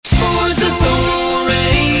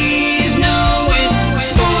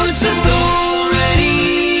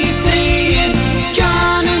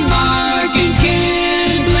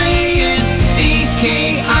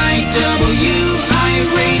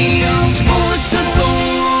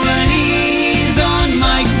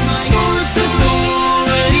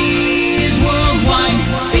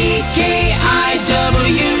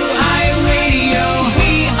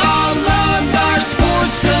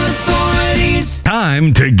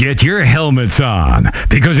time to get your helmets on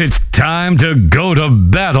because it's time to go to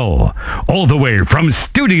battle. All the way from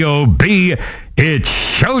Studio B, it's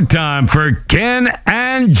showtime for Ken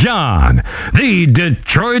and John, the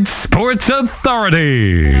Detroit Sports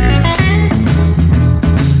Authorities.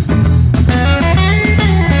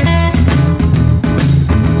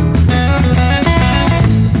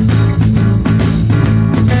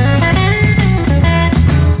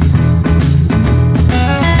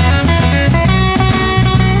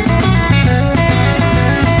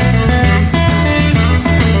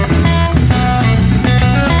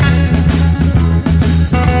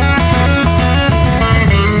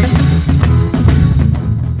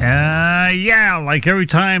 Like every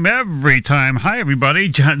time. Hi, everybody.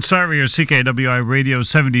 John Sarvier, CKiW iRADIO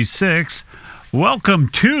 76. Welcome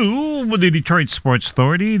to the Detroit Sports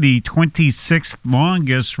Authority, the 26th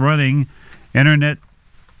longest running internet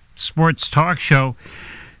sports talk show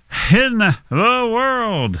in the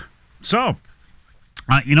world. So,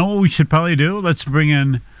 you know what we should probably do? Let's bring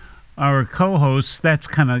in our co-hosts.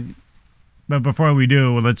 But before we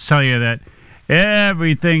do, let's tell you that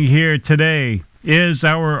everything here today is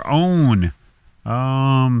our own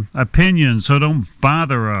opinion, so don't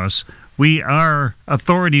bother us. We are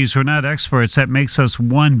authorities, we're not experts. That makes us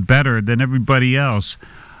one better than everybody else.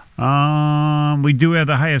 We do have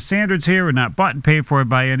the highest standards here. We're not bought and paid for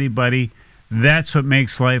by anybody. That's what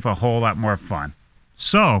makes life a whole lot more fun.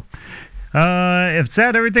 So, is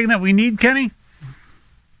that everything that we need, Kenny?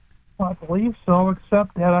 I believe so,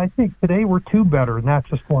 except that I think today we're two better, not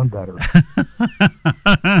just one better.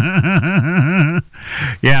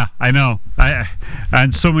 Yeah, I know.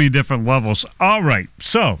 On so many different levels. All right,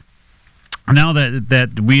 so now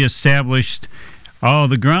that we established all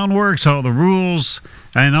the groundworks, all the rules,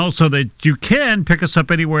 and also that you can pick us up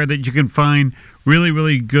anywhere that you can find really,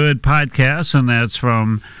 really good podcasts, and that's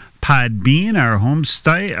from Podbean, our home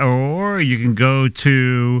site, or you can go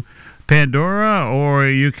to Pandora, or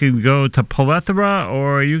you can go to Plethora,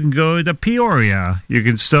 or you can go to Peoria. You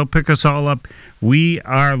can still pick us all up. We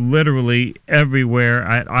are literally everywhere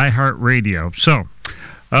at iHeartRadio. So,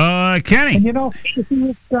 Kenny. And you know,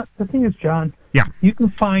 the thing is, John, yeah, you can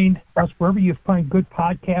find us wherever you find good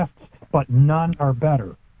podcasts, but none are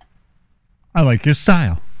better. I like your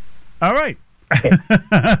style. All right.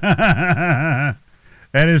 That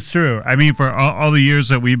is true. I mean, for all the years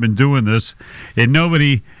that we've been doing this, and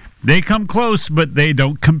they come close, but they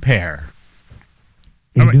don't compare.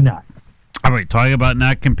 They do not. All right, talking about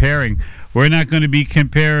not comparing. We're not going to be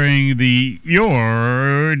comparing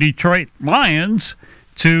your Detroit Lions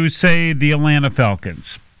to, say, the Atlanta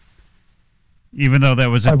Falcons. Even though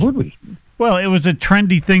that was Why would we? Well, it was a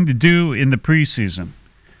trendy thing to do in the preseason.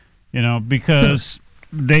 You know, because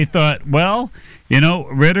they thought, well, you know,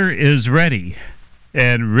 Ritter is ready,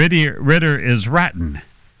 and Ritter is rotten.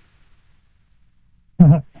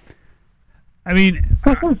 I mean,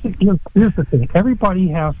 here's the thing. Everybody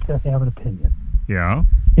has to have an opinion. Yeah.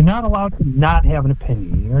 You're not allowed to not have an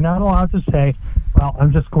opinion. You're not allowed to say, well,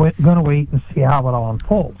 I'm just going to wait and see how it all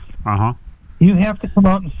unfolds. Uh-huh. You have to come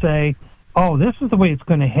out and say, oh, this is the way it's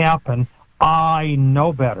going to happen. I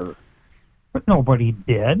know better. But nobody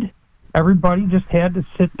did. Everybody just had to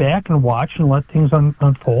sit back and watch and let things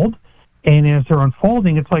unfold. And as they're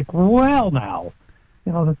unfolding, it's like, well, now.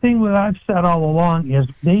 You know, the thing that I've said all along is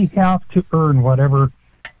they have to earn whatever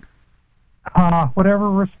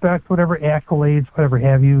respect, whatever accolades, whatever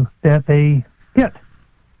have you, that they get.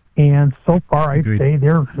 And so far, I'd say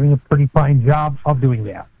they're doing a pretty fine job of doing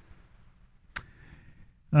that.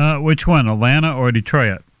 Which one, Atlanta or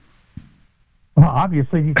Detroit? Well,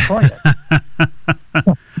 obviously Detroit.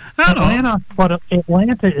 Atlanta, what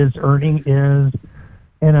Atlanta is earning is,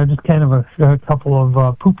 just kind of a couple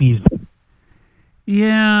of poopies.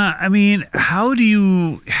 Yeah, I mean, how do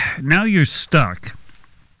you... Now you're stuck.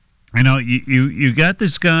 You know, you got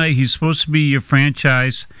this guy, he's supposed to be your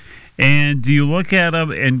franchise, and do you look at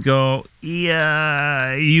him and go,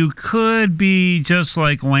 yeah, you could be just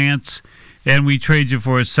like Lance, and we trade you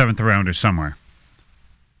for a 7th rounder somewhere?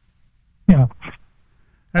 Yeah.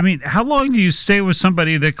 I mean, how long do you stay with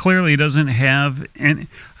somebody that clearly doesn't have any...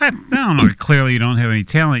 I don't know, clearly you don't have any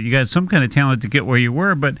talent. You got some kind of talent to get where you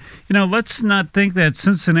were, but, you know, let's not think that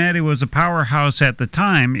Cincinnati was a powerhouse at the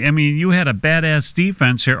time. I mean, you had a badass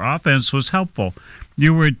defense. Your offense was helpful.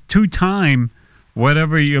 You were 2-time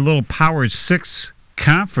whatever your little Power 6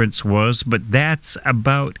 conference was, but that's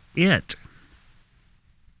about it.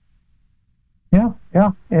 Yeah,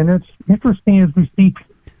 and it's interesting as we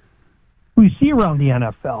see around the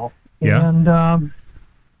NFL, and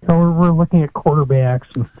we're looking at quarterbacks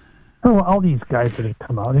and all these guys that have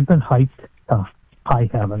come out. They've been hyped to high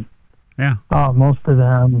heaven, Yeah. Most of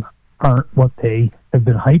them aren't what they have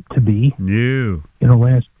been hyped to be. No.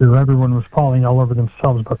 Last year everyone was falling all over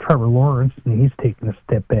themselves about Trevor Lawrence, and he's taken a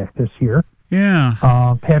step back this year. Yeah.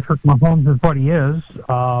 Patrick Mahomes is what he is,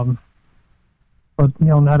 but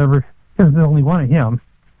there's only one of him.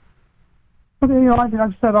 But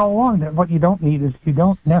I've said all along that what you don't need is you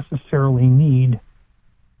don't necessarily need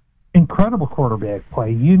incredible quarterback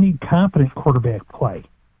play. You need competent quarterback play,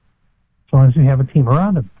 as long as you have a team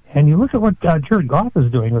around him. And you look at what Jared Goff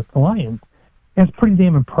is doing with the Lions, it's pretty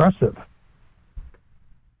damn impressive.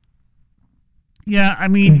 Yeah, I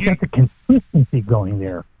mean, you've got the consistency going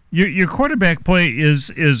there. Your quarterback play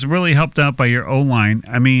is really helped out by your O-line.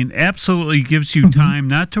 I mean, absolutely gives you time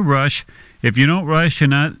not to rush. If you don't rush,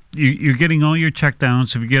 you're getting all your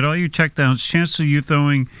checkdowns. If you get all your checkdowns, chances of you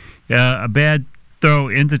throwing a bad throw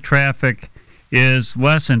into traffic is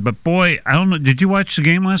lessened. But boy, I don't know. Did you watch the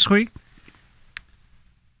game last week?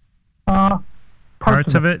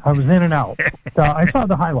 Parts of it. I was in and out. I saw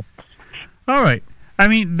the highlights. All right. I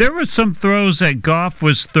mean, there were some throws that Goff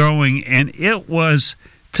was throwing, and it was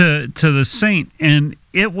to the Saint, and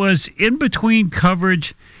it was in between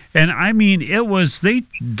coverage, and I mean, they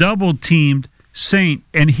double teamed Saint,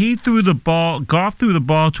 and Goff threw the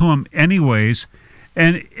ball to him anyways,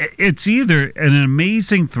 and it's either an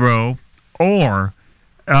amazing throw or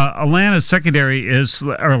Tampa secondary is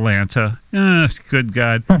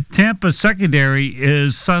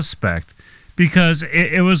suspect, because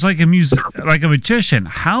it was like like a magician.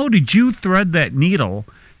 How did you thread that needle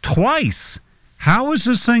twice? How was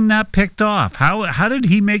this thing not picked off? How did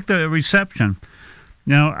he make the reception?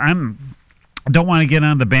 I don't want to get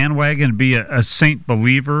on the bandwagon and be a Saint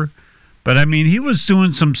believer, but I mean, he was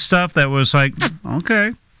doing some stuff that was like,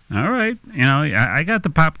 okay, all right, I got the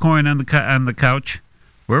popcorn on the couch.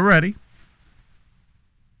 We're ready.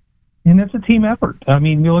 And it's a team effort. I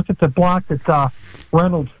mean, you look at the block that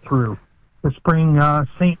Reynolds threw to spring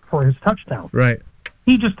Saint for his touchdown. Right.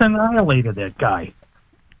 He just annihilated that guy.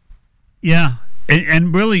 Yeah,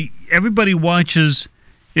 and really, everybody watches,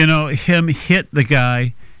 him hit the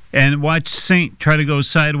guy, and watch Saint try to go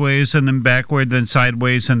sideways and then backward, then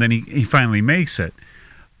sideways, and then he finally makes it.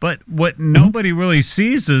 But what nobody really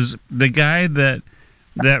sees is the guy that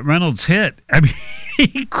Reynolds hit. I mean,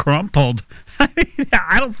 he crumpled.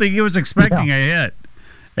 I don't think he was expecting a hit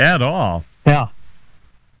at all. Yeah.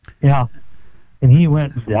 And he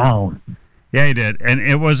went down. Yeah, he did. And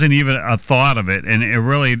it wasn't even a thought of it. And it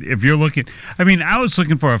really, if you're looking, I mean, I was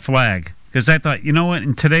looking for a flag because I thought, you know what,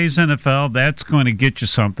 in today's NFL, that's going to get you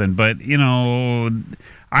something. But,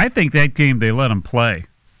 I think that game they let him play.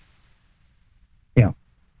 Yeah.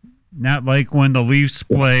 Not like when the Leafs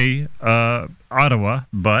play Ottawa,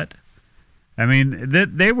 but, I mean,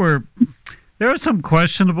 there was some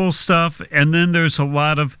questionable stuff, and then there's a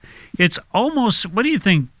lot of, it's almost, what do you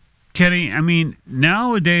think, Kenny? I mean,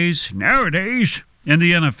 nowadays in the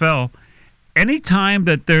NFL, anytime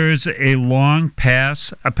that there's a long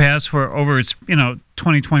pass, a pass for over its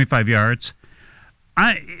 20, 25 yards,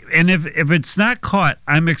 and if it's not caught,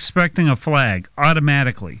 I'm expecting a flag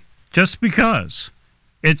automatically, just because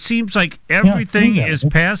it seems like everything is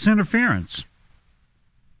pass interference.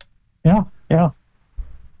 Yeah.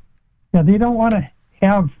 They don't want to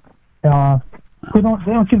have. They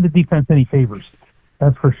don't give the defense any favors.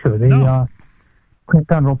 That's for sure. They clamp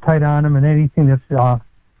down real tight on them, and anything that's a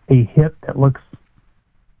hit that looks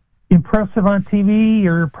impressive on TV,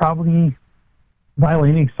 you're probably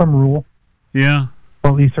violating some rule. Yeah.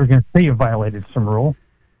 Well, at least they're going to say you violated some rule.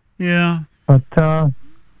 Yeah. But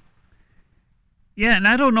yeah, and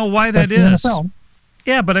I don't know why that is. NFL.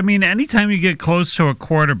 Yeah, but I mean, anytime you get close to a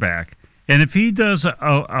quarterback, and if he does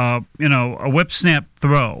a whip snap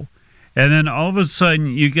throw, and then all of a sudden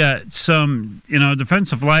you got some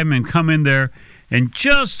defensive linemen come in there and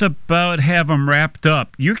just about have them wrapped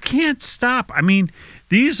up, you can't stop. I mean,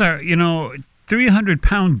 these are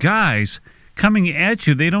 300-pound guys coming at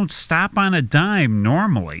you. They don't stop on a dime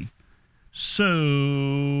normally.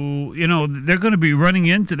 So they're going to be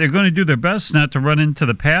they're going to do their best not to run into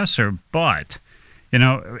the passer, but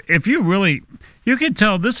if you can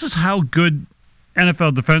tell this is how good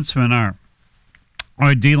NFL defensemen are,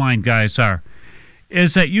 or D-line guys are,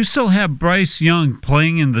 is that you still have Bryce Young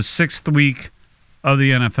playing in the 6th week of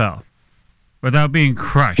the NFL without being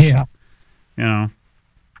crushed. Yeah.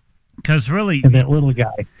 Because really... And that little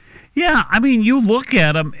guy. Yeah, I mean, you look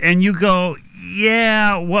at him and you go,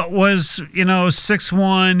 yeah, what was,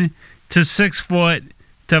 6'1" to 6 foot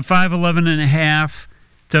to 5'11 and a half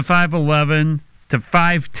to 5'11 to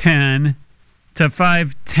 5'10 to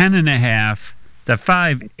 5'10 and a half to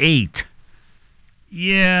 5'8.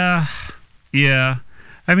 Yeah.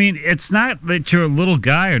 I mean, it's not that you're a little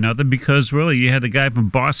guy or nothing, because really you had the guy from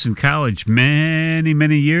Boston College many,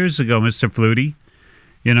 many years ago, Mr. Flutie,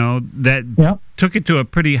 that took it to a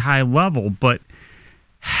pretty high level. But,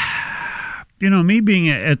 me being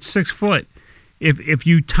at 6 foot, if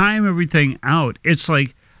you time everything out, it's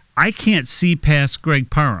like I can't see past Greg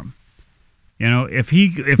Parham. If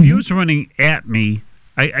he was running at me,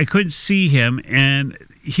 I couldn't see him, and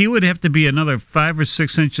he would have to be another 5 or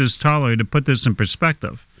 6 inches taller to put this in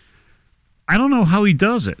perspective. I don't know how he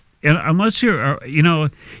does it. And unless you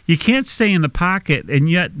can't stay in the pocket, and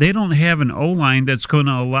yet they don't have an O-line that's going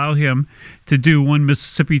to allow him to do 1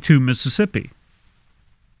 Mississippi, 2 Mississippi.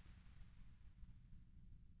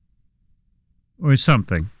 Or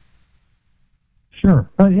something. Sure.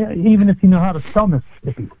 Even if you know how to spell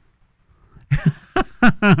Mississippi.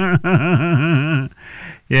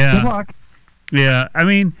 Yeah. Good luck. Yeah. I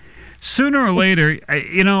mean, sooner or later,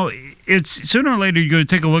 sooner or later you're going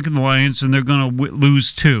to take a look at the Lions and they're going to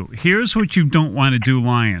lose 2. Here's what you don't want to do,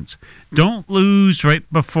 Lions. Don't lose right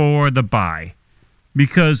before the bye,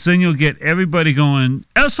 because then you'll get everybody going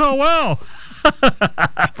SOL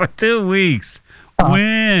for 2 weeks.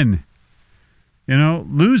 Win.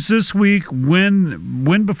 Lose this week,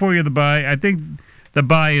 win before you have the bye. I think the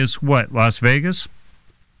bye is what, Las Vegas?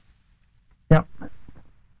 Yep.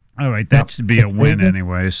 All right, that should be a win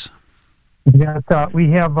anyways. We have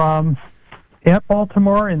at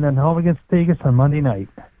Baltimore and then home against Vegas on Monday night.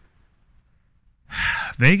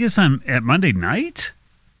 Vegas at Monday night?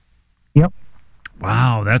 Yep.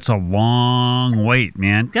 Wow, that's a long wait,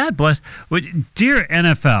 man. God bless. Dear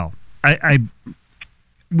NFL,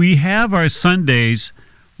 we have our Sundays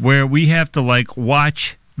where we have to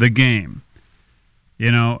watch the game.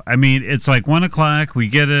 It's like 1 o'clock. We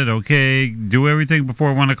get it. Okay, do everything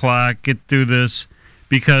before 1 o'clock. Get through this,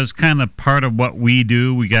 because kind of part of what we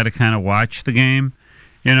do, we got to kind of watch the game.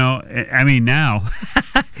 Now,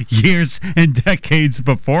 years and decades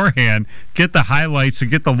beforehand, get the highlights or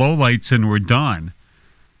get the lowlights, and we're done.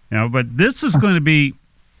 But this is going to be.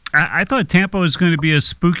 I thought Tampa was going to be a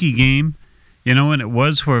spooky game, and it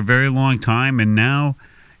was for a very long time. And now,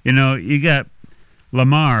 you got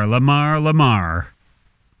Lamar.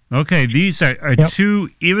 Okay, these are 2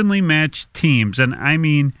 evenly matched teams, and I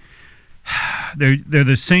mean, they're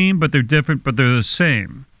the same, but they're different, but they're the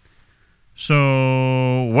same.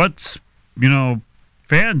 So what's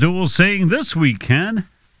FanDuel saying this week, Ken?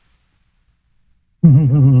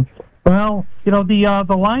 Well,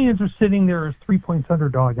 the Lions are sitting there as 3 points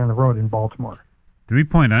underdog on the road in Baltimore.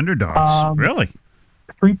 3-point underdogs, really?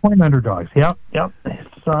 3-point underdogs. Yep.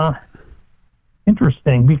 It's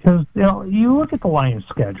interesting, because you look at the Lions'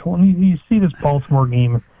 schedule and you see this Baltimore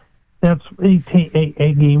game. That's a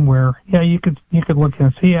game where you could look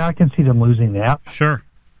and say, I can see them losing that. Sure.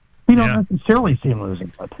 We don't necessarily see them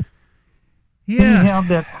losing, but yeah. Then you have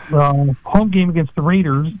that home game against the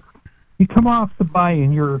Raiders. You come off the bye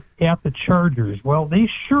and you're at the Chargers. Well, they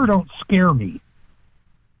sure don't scare me.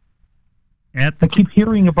 I keep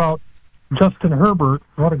hearing about Justin Herbert.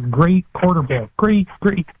 What a great quarterback. Great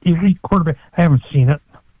elite quarterback. I haven't seen it.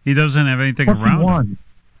 He doesn't have anything around him.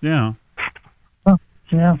 Yeah.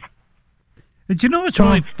 Yeah. But what's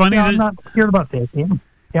really funny? I'm not scared about that game.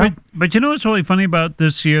 Yeah. But what's really funny about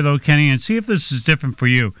this year, though, Kenny, and see if this is different for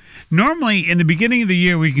you. Normally, in the beginning of the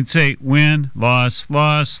year, we can say win, loss,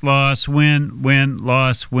 win,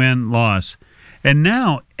 loss, win, loss. And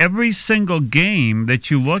now, every single game that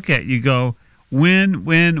you look at, you go,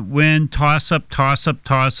 win, toss up,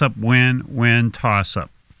 win, toss up.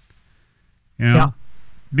 Yeah.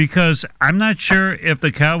 Because I'm not sure if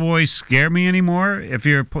the Cowboys scare me anymore if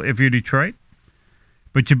you're Detroit.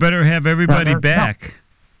 But you better have everybody back. No.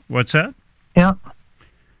 What's that? Yeah.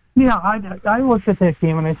 Yeah, I looked at that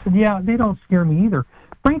game and I said, they don't scare me either.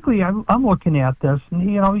 Frankly, I'm looking at this,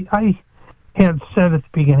 and I had said at the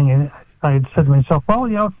beginning, and I had said to myself, well,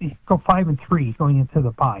 if you go 5-3 going into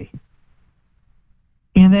the bye,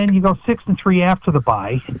 and then you go 6-3 after the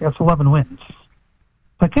bye, that's 11 wins. So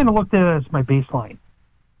I kind of looked at it as my baseline.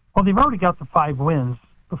 Well, they've already got the 5 wins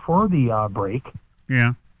before the break.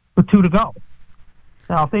 Yeah. With 2 to go.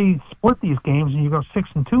 Now, if they split these games and you go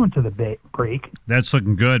 6-2 into the break, that's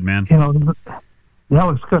looking good, man. That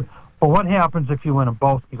looks good. But what happens if you win them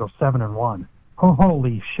both? You go 7-1. Oh,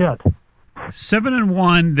 holy shit!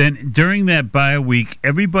 7-1. Then during that bye week,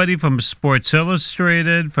 everybody from Sports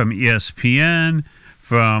Illustrated, from ESPN,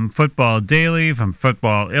 from Football Daily, from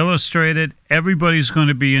Football Illustrated, everybody's going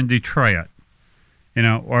to be in Detroit.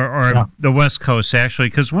 Or the West Coast, actually,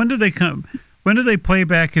 because when do they come? When do they play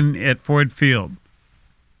back at Ford Field?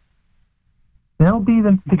 That'll be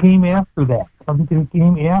the game after that. That'll be the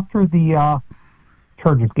game after the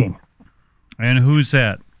Chargers game. And who's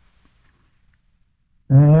that?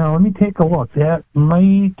 Let me take a look. That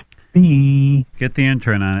might be... Get the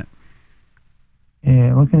intern on it.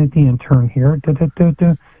 Yeah, looking at the intern here.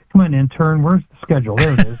 Come on, intern. Where's the schedule?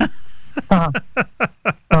 There it is.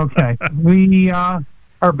 Okay. We are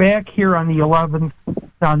back here on the 11th,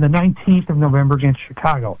 on the 19th of November against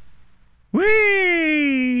Chicago.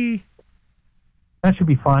 Whee! That should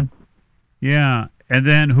be fun. Yeah. And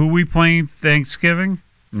then who we playing Thanksgiving?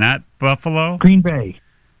 Not Buffalo? Green Bay.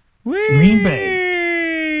 Whee! Green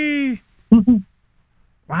Bay.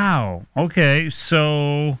 Wow. Okay.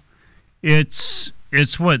 So it's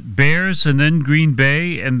what, Bears and then Green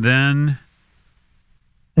Bay and then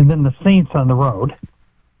the Saints on the road.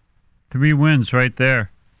 3 wins right there.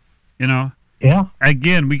 You know? Yeah.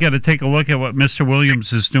 Again, we got to take a look at what Mr.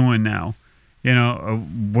 Williams is doing now. You know,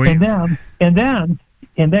 and then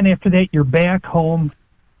after that, you're back home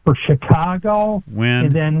for Chicago,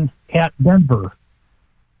 and then at Denver.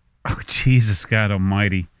 Oh, Jesus God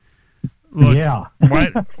Almighty! Look, yeah.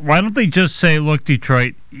 why don't they just say, "Look,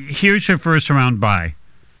 Detroit, here's your first round bye."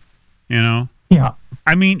 You know. Yeah.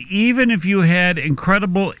 I mean, even if you had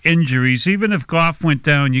incredible injuries, even if Goff went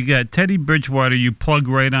down, you got Teddy Bridgewater. You plug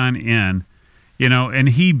right on in. You know, and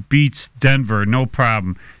he beats Denver, no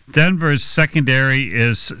problem. Denver's secondary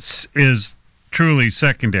is truly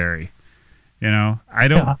secondary. You know,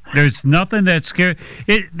 there's nothing that scares.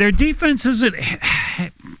 Their defense isn't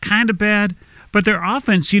kind of bad, but their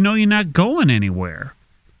offense, you know, you're not going anywhere.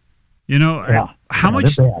 You know, how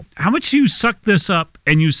much do you suck this up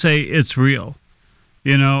and you say it's real?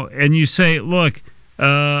 You know, and you say, look,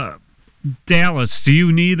 Dallas, do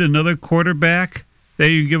you need another quarterback that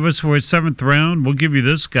you give us for a 7th round? We'll give you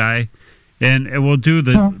this guy, and we'll do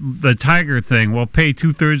the Tiger thing. We'll pay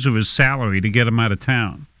 2/3 of his salary to get him out of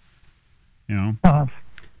town. You know,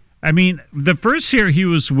 I mean, the first year he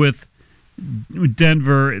was with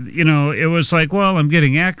Denver, you know, it was like, well, I'm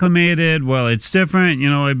getting acclimated. Well, it's different. You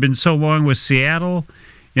know, I've been so long with Seattle,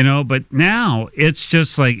 you know, but now it's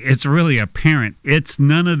just like, it's really apparent. It's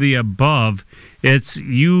none of the above. It's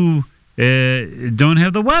you don't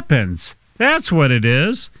have the weapons. That's what it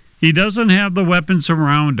is. He doesn't have the weapons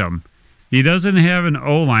around him. He doesn't have an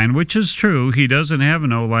O-line, which is true. He doesn't have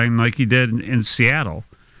an O-line like he did in Seattle.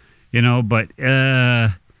 You know, but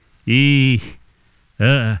it's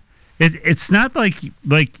not like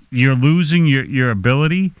you're losing your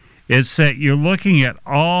ability. It's that you're looking at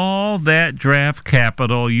all that draft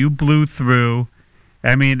capital you blew through.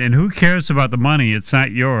 I mean, and who cares about the money? It's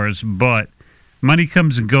not yours, but money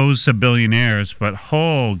comes and goes to billionaires. But,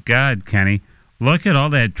 oh, God, Kenny, look at all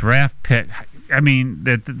that draft pick. I mean,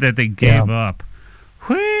 that they gave up.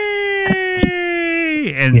 Whee!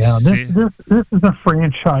 And this is a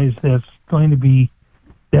franchise that's going to be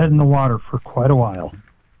dead in the water for quite a while.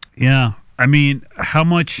 Yeah, I mean, how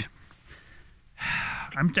much?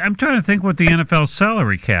 I'm trying to think what the NFL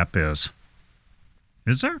salary cap is.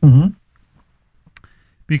 Is there? Mm-hmm.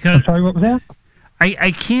 Because I'm sorry, what was that?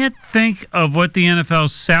 I can't think of what the NFL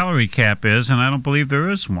salary cap is, and I don't believe there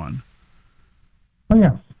is one. Oh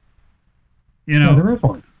yes. You know, there is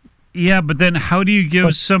one. Yeah, but then how do you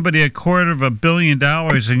give somebody $250 million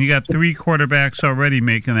and you got 3 quarterbacks already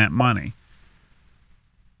making that money?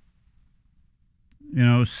 You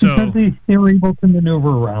know, so because they were able to maneuver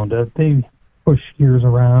around it. They push gears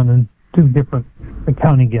around and do different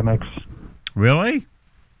accounting gimmicks. Really?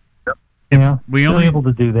 Yeah, we were able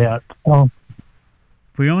to do that. Well,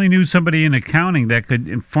 if we only knew somebody in accounting that could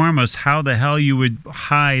inform us how the hell you would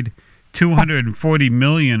hide $240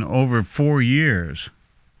 million over 4 years.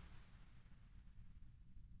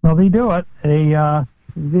 Well, they do it. They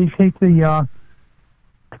take the,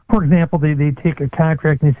 for example, they take a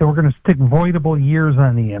contract and they say, we're going to stick voidable years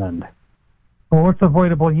on the end. Well, what's a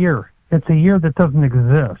voidable year? It's a year that doesn't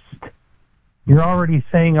exist. You're already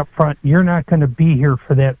saying up front, you're not going to be here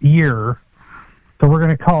for that year, so we're going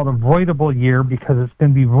to call it a voidable year because it's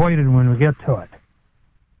going to be voided when we get to it.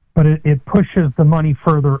 But it pushes the money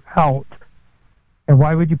further out. And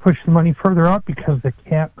why would you push the money further out? Because the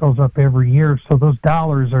cap goes up every year, so those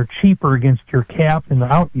dollars are cheaper against your cap in the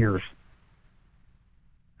out years.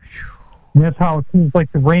 And that's how it seems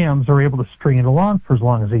like the Rams are able to string it along for as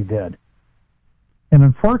long as they did. And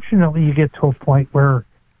unfortunately, you get to a point where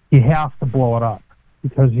you have to blow it up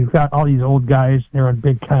because you've got all these old guys, they're on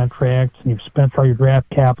big contracts, and you've spent all your draft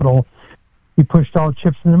capital. You pushed all the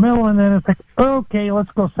chips in the middle, and then it's like, okay,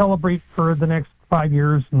 let's go celebrate for the next 5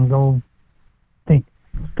 years and go think.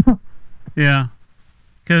 Yeah.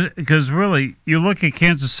 Because really, you look at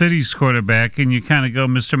Kansas City's quarterback, and you kind of go,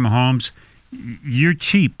 Mr. Mahomes, you're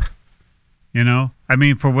cheap. You know? I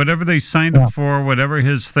mean, for whatever they signed him for, whatever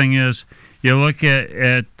his thing is, you look at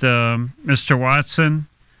Mr. Watson,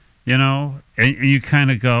 you know, and you kind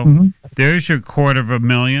of go, there's your $250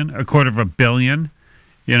 million.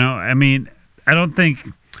 You know, I mean, I don't think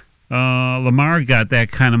Lamar got that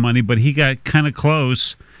kind of money, but he got kind of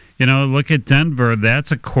close. You know, look at Denver.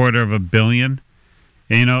 That's $250 million.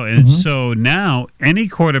 You know, and so now any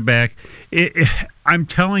quarterback, I'm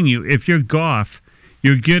telling you, if you're Goff,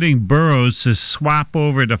 you're getting Burrows to swap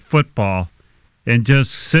over to football and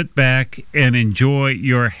just sit back and enjoy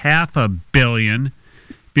your $500 million,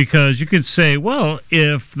 because you could say, well,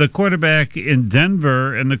 if the quarterback in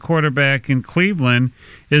Denver and the quarterback in Cleveland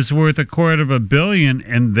is worth $250 million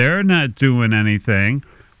and they're not doing anything,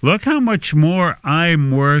 look how much more I'm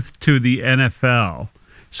worth to the NFL.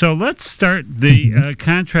 So let's start the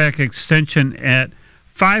contract extension at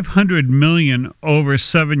 $500 million over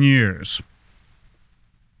 7 years.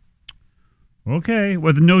 Okay,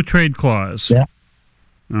 with no trade clause. Yeah.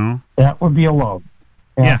 No. That would be a loan.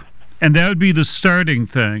 Yeah. And that would be the starting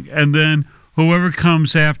thing. And then whoever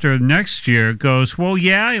comes after next year goes, well,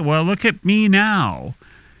 look at me now.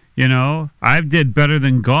 You know, I did better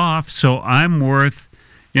than Goff, so I'm worth,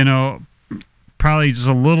 you know, probably just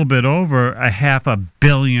a little bit over $500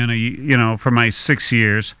 million, you know, for my 6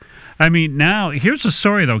 years. I mean, now, here's the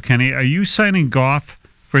story, though, Kenny. Are you signing Goff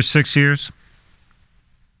for 6 years?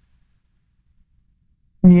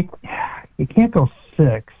 You can't go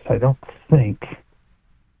 6, I don't think.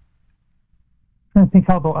 I think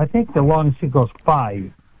the longest it goes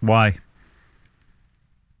 5. Why?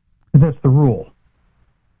 Because that's the rule.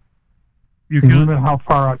 You can limit how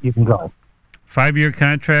far out you can go. 5-year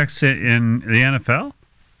contracts in the NFL?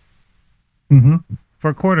 Mm-hmm.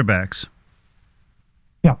 For quarterbacks?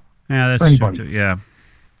 Yeah. Yeah, that's true. Yeah.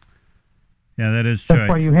 Yeah, that is true. That's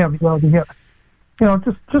why you have,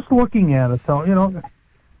 just looking at it, though, you know,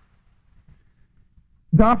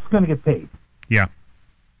 Goff's going to get paid. Yeah.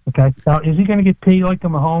 Okay. Now, is he going to get paid like the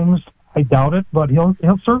Mahomes? I doubt it, but he'll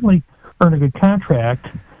certainly earn a good contract.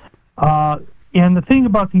 And the thing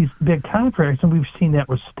about these big contracts, and we've seen that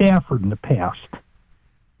with Stafford in the past,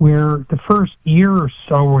 where the first year or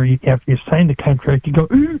so, after you sign the contract, you go,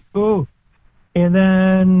 oh, and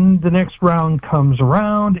then the next round comes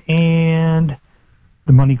around, and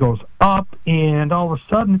the money goes up, and all of a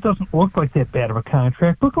sudden it doesn't look like that bad of a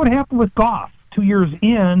contract. Look what happened with Goff 2 years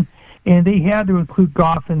in, and they had to include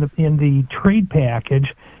Goff in the trade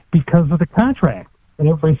package because of the contract. And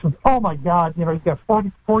everybody says, oh, my God, you know, he's got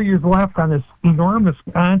 44 years left on this enormous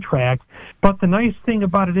contract. But the nice thing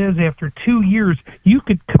about it is after 2 years, you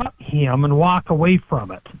could cut him and walk away from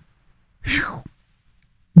it. Whew.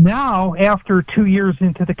 Now, after 2 years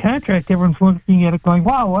into the contract, everyone's looking at it going,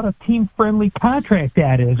 wow, what a team-friendly contract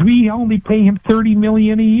that is. We only pay him $30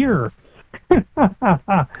 million a year.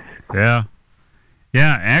 Yeah.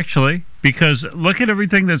 Yeah, actually, because look at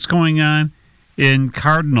everything that's going on in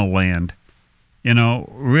Cardinal land. You know,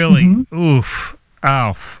 really, oof,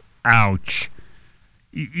 ouch.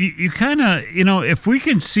 You kind of, you know, if we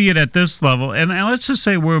can see it at this level, and let's just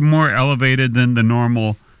say we're more elevated than the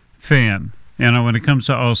normal fan, you know, when it comes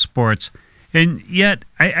to all sports. And yet,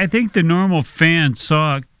 I think the normal fan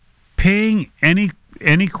saw paying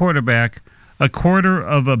any quarterback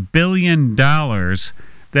 $250 million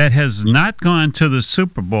that has not gone to the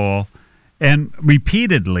Super Bowl, and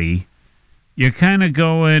repeatedly, you're kind of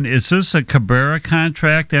going, is this a Cabrera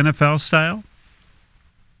contract, NFL style?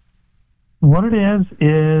 What it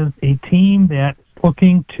is a team that's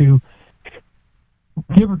looking to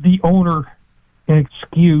give the owner an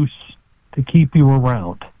excuse to keep you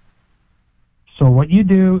around. So what you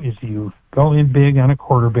do is you go in big on a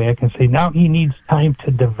quarterback and say, now he needs time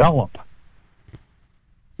to develop.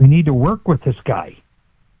 We need to work with this guy.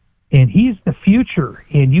 And he's the future,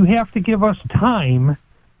 and you have to give us time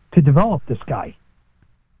to develop this guy.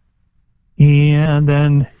 And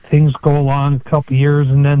then things go along a couple of years,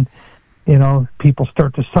 and then, you know, people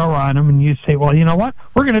start to sour on him, and you say, well, you know what?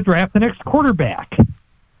 We're going to draft the next quarterback.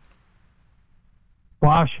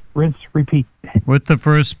 Wash, rinse, repeat. With the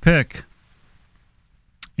first pick.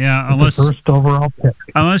 Yeah, the first overall pick.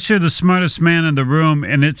 Unless you're the smartest man in the room,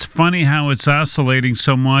 and it's funny how it's oscillating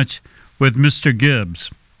so much with Mr.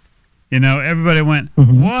 Gibbs. You know, everybody went,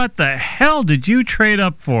 what the hell did you trade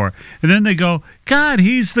up for? And then they go, God,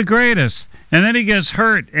 he's the greatest. And then he gets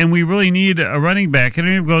hurt, and we really need a running back. And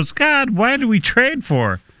everyone goes, God, why did we trade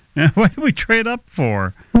for? What did we trade up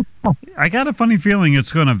for? I got a funny feeling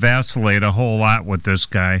it's going to vacillate a whole lot with this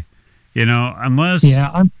guy, you know, unless...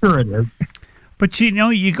 Yeah, I'm sure it is. But, you know,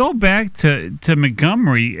 you go back to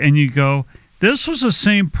Montgomery and you go, This was the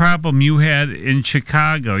same problem you had in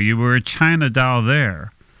Chicago. You were a China doll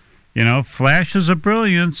there. You know, flashes of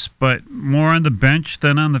brilliance, but more on the bench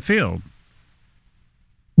than on the field.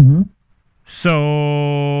 Mm-hmm.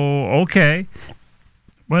 So, okay.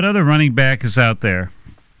 What other running back is out there?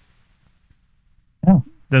 Oh.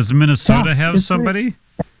 Does Minnesota have somebody?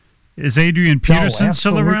 Is Adrian Peterson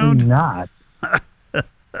still around? Not.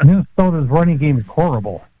 Minnesota's running game is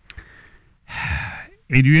horrible.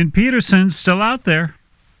 Adrian Peterson's still out there.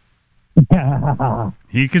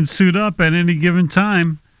 He can suit up at any given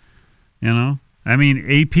time. You know, I mean,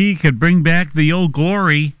 AP could bring back the old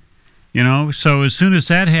glory. You know, so as soon as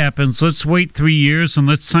that happens, let's wait 3 years and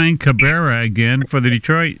let's sign Cabrera again for the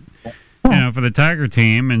Detroit, for the Tiger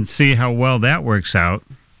team and see how well that works out.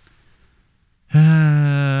 You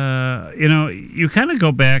kind of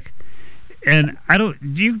go back, and I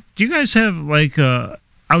don't. Do you guys have like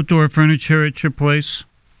outdoor furniture at your place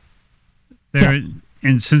there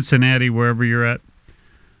in Cincinnati, wherever you're at?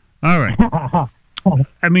 All right.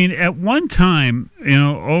 I mean, at one time,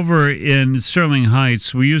 over in Sterling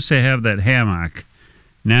Heights, we used to have that hammock.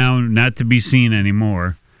 Now, not to be seen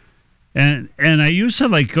anymore. And I used to,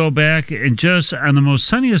 like, go back and just, on the most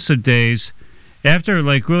sunniest of days, after,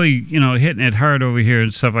 like, really, hitting it hard over here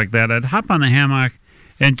and stuff like that, I'd hop on the hammock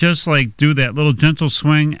and just, like, do that little gentle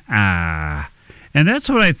swing. And that's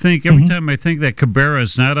what I think every time I think that Cabrera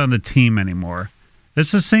is not on the team anymore.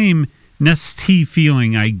 It's the same nesty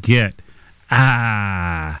feeling I get.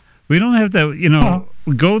 We don't have to,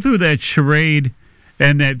 go through that charade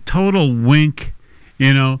and that total wink.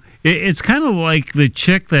 It's kind of like the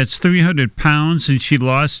chick that's 300 pounds and she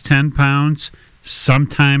lost 10 pounds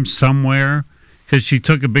sometime, somewhere, because she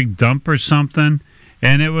took a big dump or something.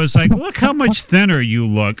 And it was like, look how much thinner you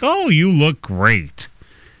look. Oh, you look great.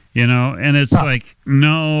 And it's like,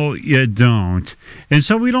 no, you don't. And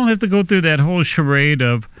so we don't have to go through that whole charade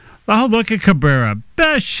of, oh, look at Cabrera,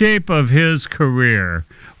 best shape of his career,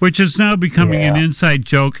 which is now becoming an inside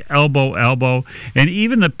joke, elbow. And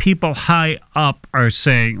even the people high up are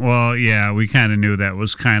saying, well, yeah, we kind of knew that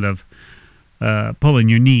was kind of pulling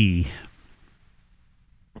your knee.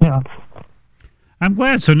 Yeah. I'm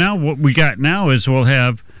glad. So now what we got now is we'll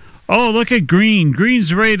have, oh, look at Green.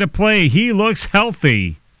 Green's ready to play. He looks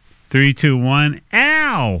healthy. 3, 2, 1.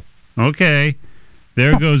 Ow! Okay.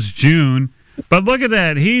 There goes June. But look at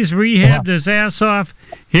that. He's rehabbed his ass off.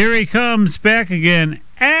 Here he comes back again.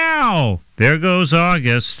 Ow! There goes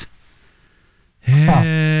August. Is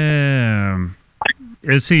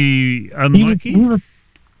he unlucky?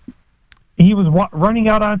 He was running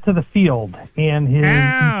out onto the field, and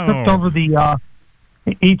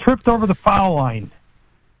he tripped over the foul line.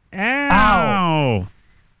 Ow!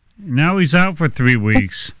 Now he's out for 3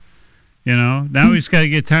 weeks. Now he's got to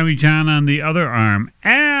get Tommy John on the other arm.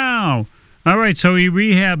 Ow! All right, so he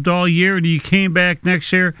rehabbed all year, and he came back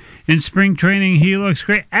next year in spring training. He looks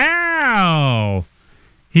great. Ow!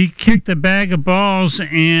 He kicked a bag of balls,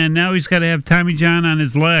 and now he's got to have Tommy John on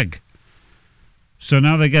his leg. So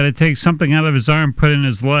now they got to take something out of his arm, put in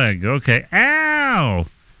his leg. Okay, ow!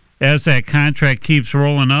 As that contract keeps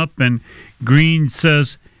rolling up, and Green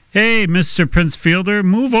says, hey, Mr. Prince Fielder,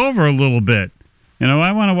 move over a little bit.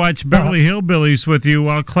 I want to watch Beverly Hillbillies with you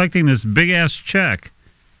while collecting this big-ass check.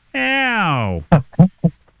 Ow!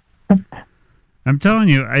 I'm telling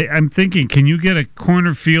you, I'm thinking, can you get a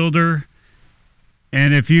corner fielder?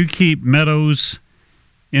 And if you keep Meadows,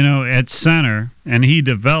 at center, and he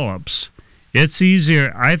develops, it's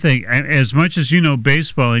easier, I think, as much as you know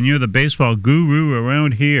baseball, and you're the baseball guru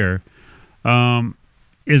around here,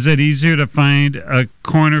 is it easier to find a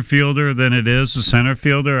corner fielder than it is a center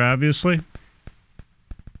fielder, obviously?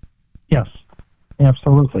 Yes,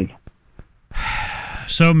 absolutely.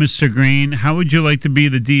 So, Mr. Green, how would you like to be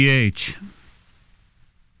the DH?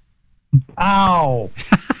 Ow!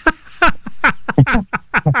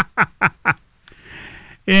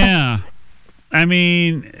 Yeah. I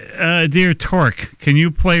mean, dear Torque, can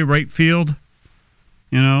you play right field?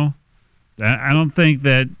 I don't think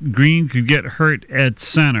that Green could get hurt at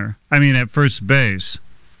center. I mean, at first base.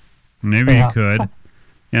 Maybe he could.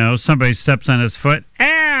 Somebody steps on his foot.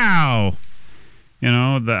 Ow!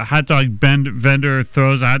 The hot dog vendor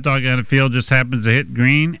throws a hot dog on the field, just happens to hit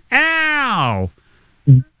Green. Ow!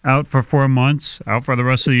 Out for 4 months. Out for the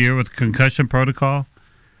rest of the year with concussion protocol.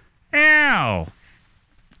 Ow!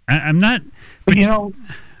 I'm not... But,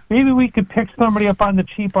 maybe we could pick somebody up on the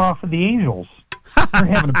cheap off of the Angels. They're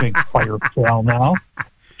having a big fire sale now.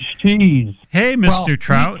 Jeez. Hey, Mr.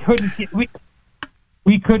 Trout.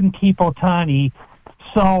 We couldn't keep Ohtani,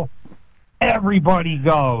 so everybody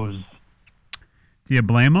goes. Do you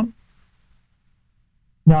blame him?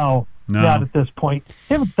 No. No. Not at this point.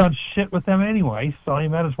 They haven't done shit with them anyway, so you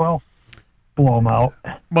might as well blow them out.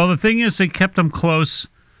 Well, the thing is, they kept them close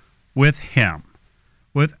with him.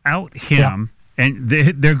 Without him, and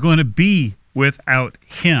they're going to be without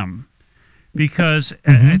him. Because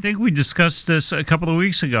I think we discussed this a couple of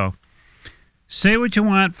weeks ago. Say what you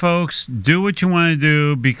want, folks. Do what you want to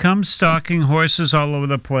do. Become stalking horses all over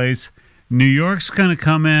the place. New York's going to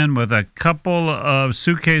come in with a couple of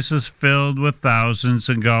suitcases filled with thousands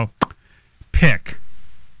and go, pick,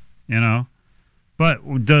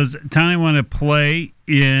 But does Tony want to play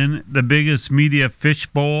in the biggest media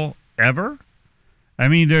fishbowl ever? I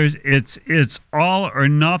mean, it's all or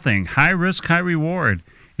nothing. High risk, high reward.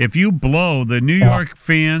 If you blow, the New York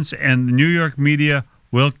fans and the New York media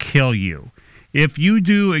will kill you. If you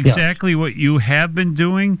do exactly what you have been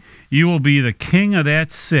doing, you will be the king of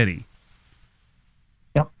that city.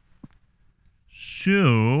 Yep.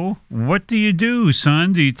 So, what do you do,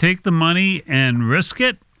 son? Do you take the money and risk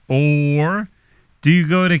it? Or do you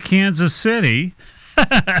go to Kansas City,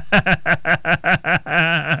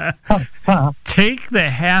 take the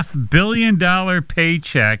 $500 million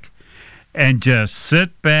paycheck, and just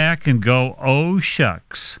sit back and go, oh,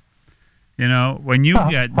 shucks. When you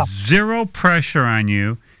got zero pressure on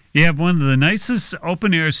you, you have one of the nicest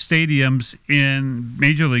open-air stadiums in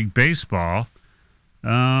Major League Baseball,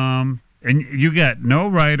 and you got no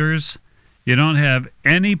writers. You don't have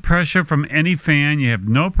any pressure from any fan. You have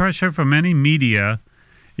no pressure from any media.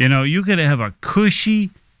 You could have a cushy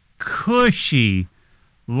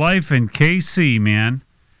life in KC, man.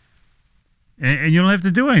 And you don't have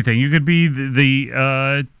to do anything. You could be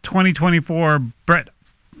the 2024 Brett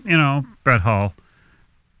Hall.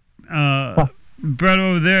 Brett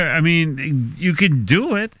over there. I mean, you could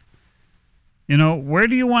do it. Where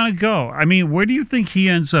do you want to go? I mean, where do you think he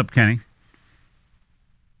ends up, Kenny?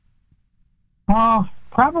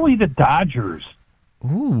 Probably the Dodgers.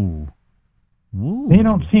 Ooh. They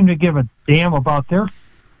don't seem to give a damn about their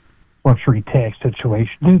luxury tax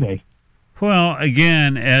situation, do they? Well,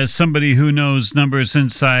 again, as somebody who knows numbers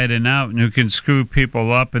inside and out and who can screw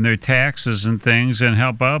people up in their taxes and things and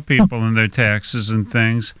help out people in their taxes and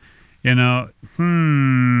things, But,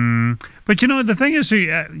 the thing is,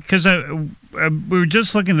 because we were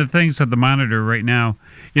just looking at things at the monitor right now,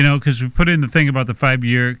 because we put in the thing about the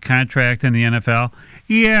 5-year contract in the NFL.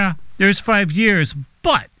 Yeah, there's 5 years,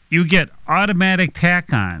 but you get automatic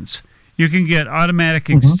tack-ons. You can get automatic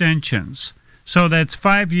extensions. So that's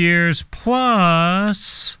 5 years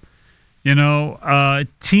plus,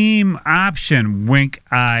 team option, wink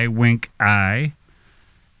eye.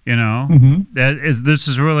 This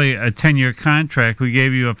is really a 10-year contract. We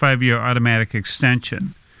gave you a 5-year automatic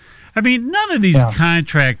extension. I mean, none of these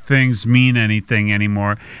contract things mean anything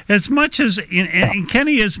anymore. As much as, and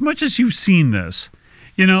Kenny, as much as you've seen this,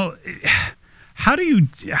 how do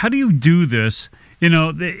you do this?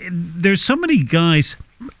 There's so many guys.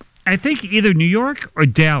 I think either New York or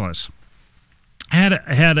Dallas had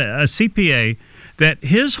a CPA that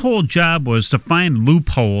his whole job was to find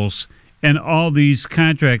loopholes in all these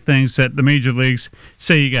contract things that the major leagues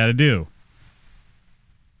say you got to do.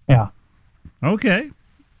 Yeah. Okay.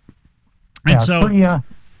 And so, pretty,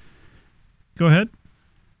 go ahead.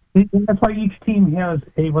 That's why each team has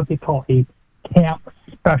what they call a cap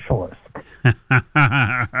specialist. And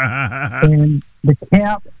the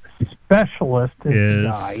cap specialist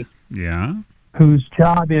is the guy whose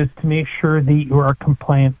job is to make sure that you are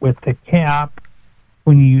compliant with the cap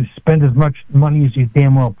when you spend as much money as you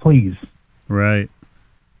damn well please. Right.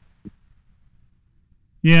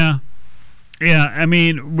 Yeah. I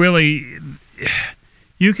mean, really,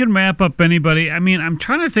 you can wrap up anybody. I mean, I'm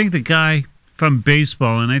trying to think the guy from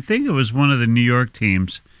baseball, and I think it was one of the New York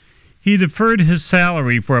teams. He deferred his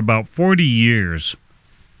salary for about 40 years,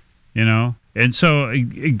 And so a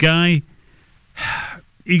guy...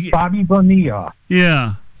 Bobby Bonilla.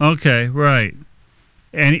 Yeah, okay, right.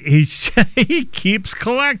 And he keeps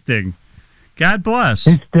collecting. God bless.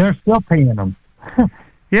 They're still paying him.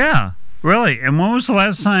 Yeah, really. And when was the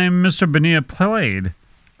last time Mr. Bonilla played?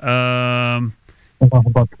 About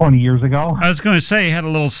 20 years ago. I was going to say he had a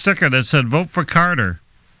little sticker that said, vote for Carter,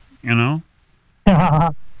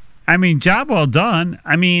 I mean, job well done.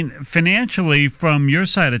 I mean, financially, from your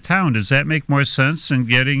side of town, does that make more sense than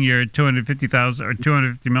getting your $250,000 or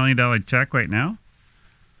 $250 million check right now?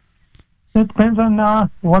 It depends on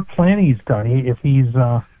what plan he's done. If he's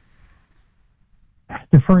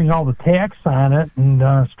deferring all the tax on it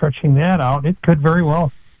and stretching that out, it could very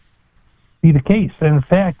well be the case. And in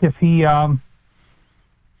fact, if he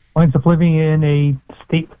winds up living in a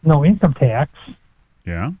state with no income tax,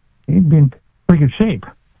 he'd be in pretty good shape.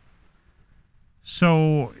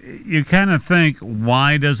 So you kind of think,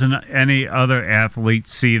 why doesn't any other athlete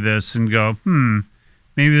see this and go,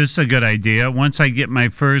 maybe this is a good idea. Once I get my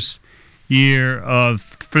first year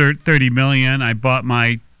of $30 million, I bought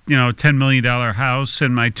my $10 million house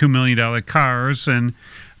and my $2 million cars and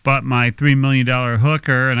bought my $3 million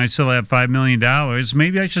hooker, and I still have $5 million.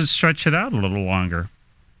 Maybe I should stretch it out a little longer.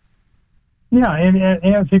 Yeah, and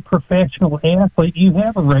as a professional athlete, you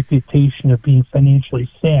have a reputation of being financially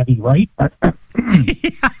savvy, right?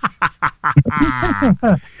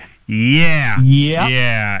 Yeah. Yep.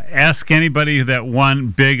 Yeah. Ask anybody that won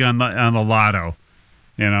big on the lotto,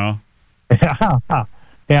 Yeah.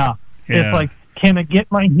 It's like, can I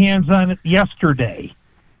get my hands on it yesterday?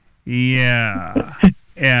 Yeah.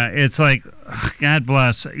 Yeah, it's like, God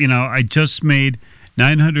bless. I just made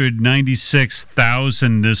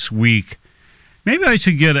 $996,000 this week. Maybe I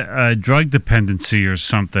should get a drug dependency or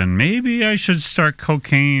something. Maybe I should start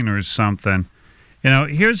cocaine or something.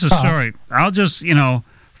 Here's the story. I'll just,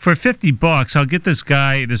 for $50, I'll get this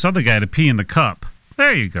other guy to pee in the cup.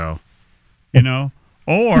 There you go.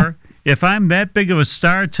 Or if I'm that big of a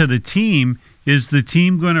star to the team, is the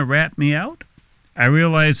team going to rat me out? I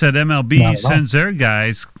realize that MLB sends their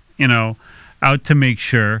guys, out to make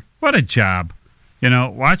sure. What a job.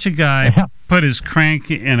 Watch a guy put his crank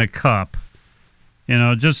in a cup,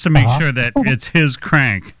 just to make sure that it's his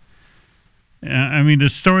crank. The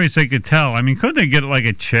stories they could tell. Couldn't they get like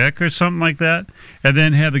a chick or something like that? And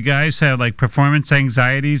then have the guys have like performance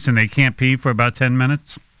anxieties and they can't pee for about 10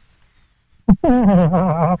 minutes?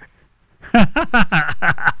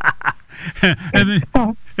 and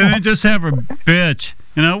then just have her bitch.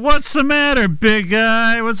 What's the matter, big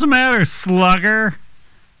guy? What's the matter, slugger?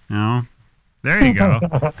 There you go.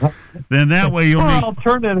 Then that way you'll make...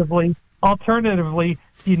 Alternatively,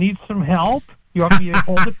 you need some help? You want me to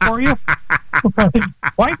hold it for you?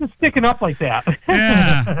 Why is it sticking up like that?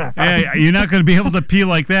 Yeah, you're not going to be able to pee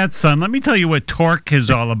like that, son. Let me tell you what torque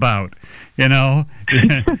is all about.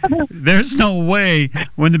 There's no way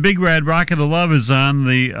when the big red rocket of love is on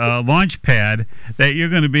the launch pad that you're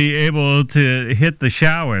going to be able to hit the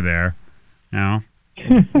shower there.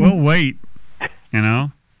 We'll wait.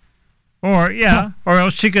 Or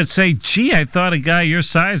else she could say, "Gee, I thought a guy your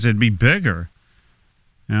size would be bigger."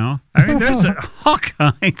 There's all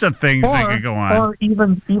kinds of things that could go on. Or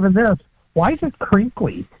even this. Why is it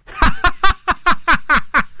crinkly?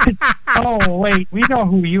 Oh, wait, we know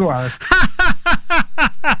who you are.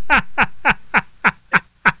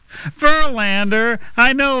 Verlander,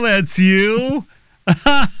 I know that's you.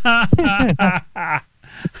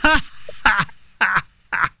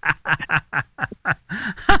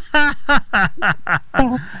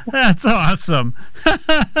 That's awesome.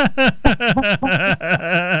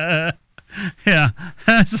 Yeah.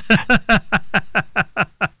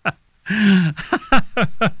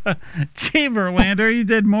 Gee, Verlander, you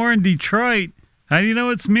did more in Detroit. How do you know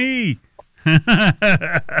it's me? We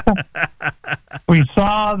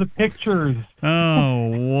saw the pictures.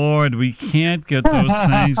 Oh, Lord, we can't get those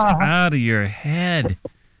things out of your head.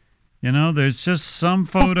 There's just some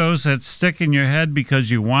photos that stick in your head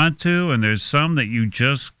because you want to, and there's some that you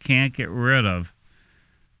just can't get rid of.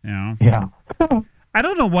 Yeah. I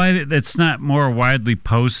don't know why that's not more widely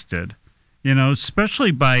posted, especially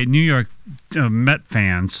by New York Met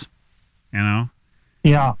fans, Yeah.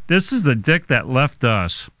 This is the dick that left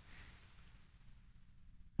us.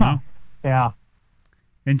 Huh. Yeah.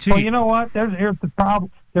 And well, you know what? Here's the problem.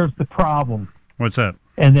 There's the problem. What's that?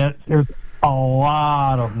 And that there's a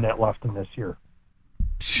lot of net left in this year.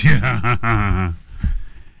 Yeah.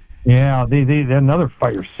 Yeah, they another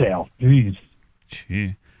fire sale. Jeez.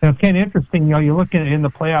 Gee. Now, it's kind of interesting. You look in the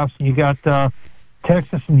playoffs, and you got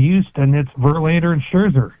Texas and Houston. It's Verlander and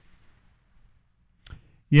Scherzer.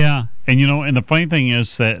 Yeah, and and the funny thing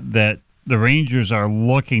is that the Rangers are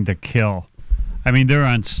looking to kill. They're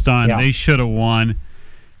on stun. Yeah. They should have won.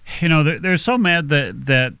 They're so mad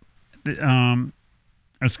that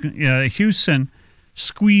Houston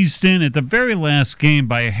squeezed in at the very last game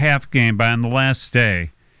by a half game on the last day,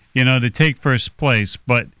 to take first place.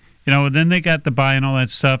 But, then they got the bye and all that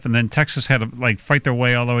stuff, and then Texas had to, fight their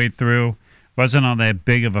way all the way through. Wasn't all that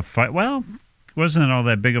big of a fight. Well, wasn't all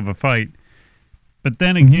that big of a fight. But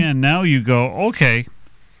then again, now you go, okay,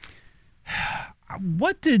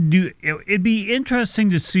 it'd be interesting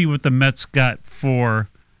to see what the Mets got for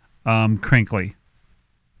Krinkly.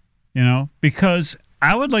 Because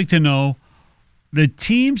I would like to know the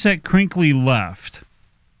teams that Krinkly left,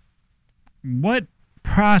 what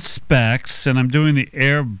prospects, and I'm doing the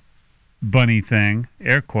air bunny thing,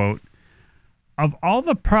 air quote, of all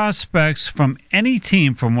the prospects from any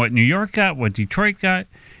team, from what New York got, what Detroit got,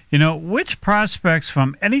 which prospects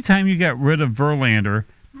from any time you got rid of Verlander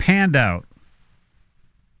panned out?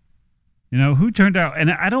 Who turned out?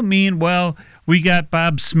 And I don't mean, well, we got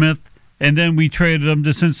Bob Smith and then we traded him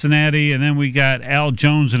to Cincinnati and then we got Al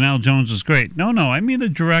Jones and Al Jones is great. No, I mean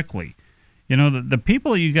it directly. The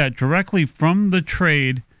people you got directly from the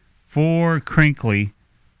trade for Krinkly,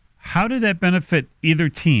 how did that benefit either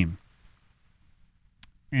team?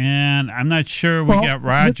 And I'm not sure we got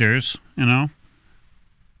Rogers, Yeah,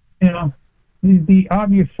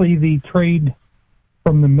 obviously the trade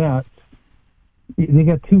from the Mets, they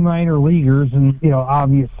got two minor leaguers, and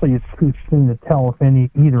obviously it's too soon to tell if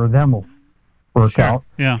either of them will work out.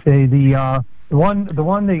 Yeah. Say the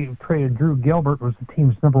one they traded, Drew Gilbert, was the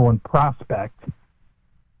team's number one prospect.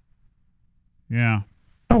 Yeah.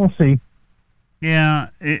 So we'll see. Yeah,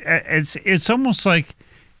 it's almost like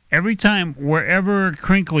every time wherever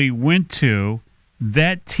Krinkly went to,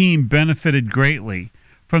 that team benefited greatly.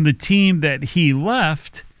 From the team that he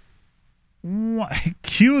left,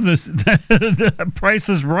 cue the Price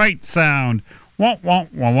is Right sound. Wah, wah,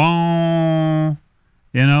 wah, wah.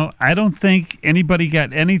 I don't think anybody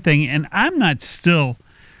got anything, and I'm not still,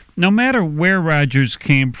 no matter where Rogers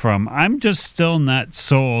came from, I'm just still not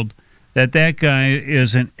sold that guy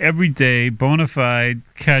is an everyday bona fide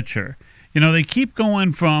catcher. They keep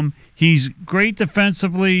going from he's great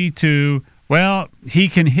defensively to, well, he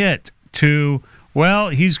can hit, to, well,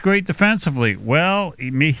 he's great defensively. Well,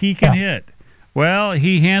 he can hit. Well,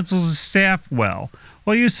 he handles his staff well.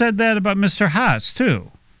 Well, you said that about Mr. Haas,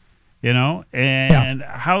 too. And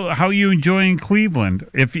how you enjoying Cleveland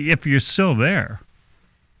if you're still there?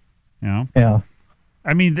 Yeah.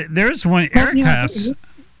 I mean, there's one, Eric Haas.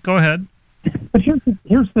 Go ahead. But here's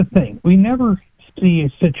the thing. We never see a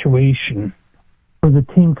situation where the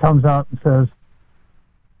team comes out and says,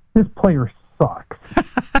 this player sucks.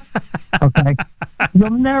 Okay? You'll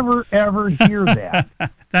never, ever hear that.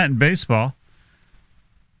 Not in baseball.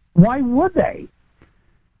 Why would they?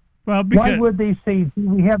 Well, why would they say,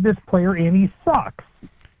 we have this player and he sucks?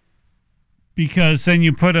 Because then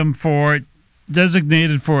you put him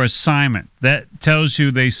designated for assignment. That tells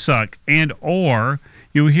you they suck. And or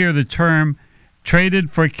you hear the term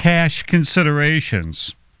traded for cash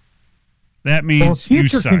considerations. That means you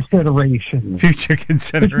suck. Future considerations. Future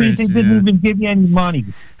considerations. Which means they didn't even give you any money.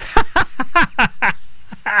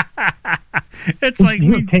 It's like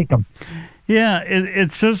you take them. Yeah,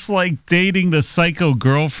 it's just like dating the psycho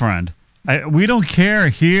girlfriend. We don't care.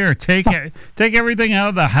 Here, take everything out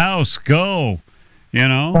of the house. Go.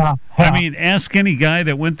 I mean, ask any guy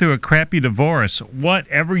that went through a crappy divorce.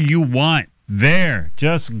 Whatever you want, there,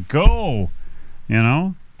 just go.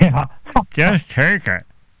 Yeah. Just take it.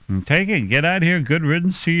 And take it. Get out of here. Good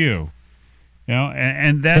riddance to you.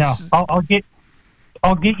 And that's. Yeah, I'll get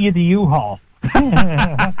you the U-Haul.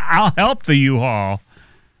 I'll help the U-Haul.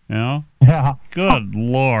 Yeah. Good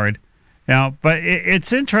Lord. But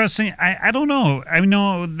it's interesting. I don't know. I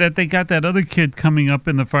know that they got that other kid coming up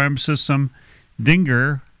in the farm system,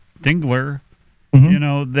 Dingler,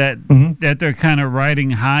 mm-hmm. that they're kind of riding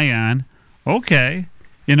high on. Okay.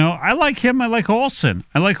 I like him. I like Olsen.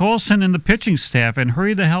 I like Olsen in the pitching staff, and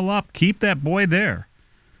hurry the hell up. Keep that boy there.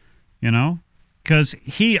 Because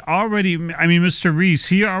he already, Mr. Reese,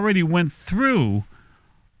 he already went through,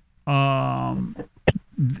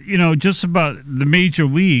 just about the major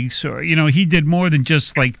leagues. Or, he did more than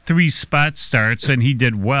just like 3 spot starts, and he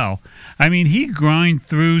did well. He grind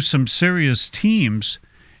through some serious teams,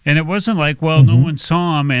 and it wasn't like, well, no one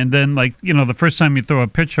saw him, and then the first time you throw a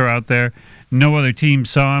pitcher out there, no other team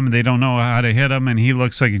saw him, and they don't know how to hit him, and he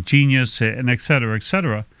looks like a genius, and et cetera, et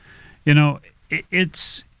cetera.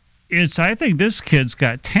 It's I think this kid's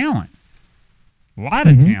got talent, a lot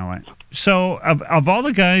of talent. So of all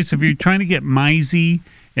the guys, if you're trying to get Mizey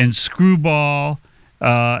and Screwball,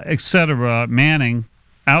 et cetera, Manning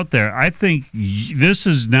out there, I think this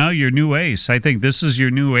is now your new ace. I think this is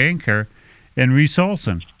your new anchor in Reese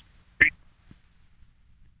Olsen.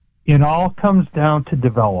 It all comes down to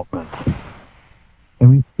development. And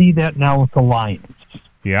we see that now with the Lions.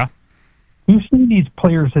 Yeah. You see these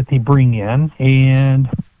players that they bring in, and,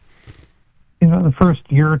 the first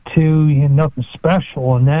year or two, nothing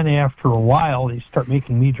special, and then after a while, they start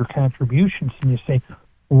making major contributions, and you say,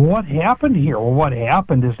 what happened here? Well, what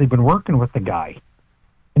happened is they've been working with the guy.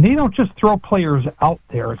 And they don't just throw players out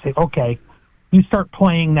there and say, okay, you start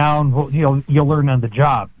playing now, and you'll learn on the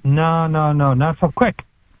job. No, not so quick.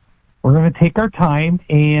 We're going to take our time,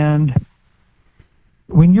 and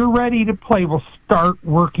when you're ready to play, we'll start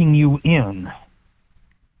working you in.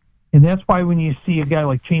 And that's why when you see a guy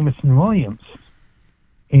like Jameson Williams,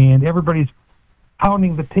 and everybody's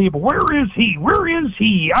pounding the table. Where is he? Where is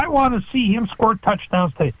he? I want to see him score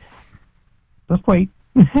touchdowns today. Just wait.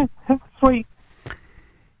 Just wait.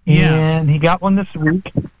 Yeah. And he got one this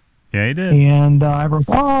week. Yeah, he did. And everyone's,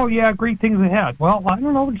 oh, yeah, great things ahead. Well, I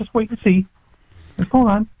don't know. Just wait and see. What's going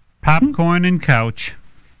on? Popcorn and couch.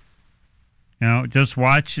 Just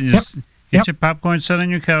watch. Just get your popcorn, sit on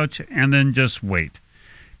your couch, and then just wait.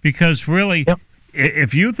 Because really,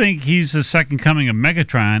 if you think he's the second coming of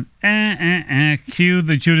Megatron, cue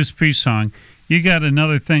the Judas Priest song. You got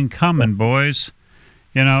another thing coming, boys.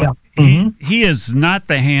 He is not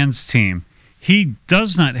the hands team. He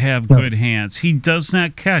does not have good hands. He does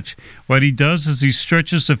not catch. What he does is he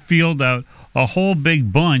stretches the field out a whole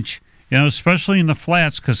big bunch, especially in the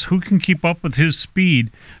flats, because who can keep up with his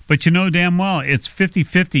speed? But damn well, it's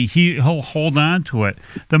 50-50. He'll hold on to it.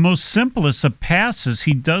 The most simplest of passes,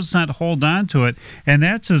 he does not hold on to it, and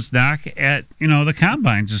that's his knock at, the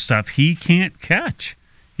combines and stuff. He can't catch.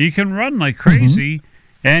 He can run like crazy,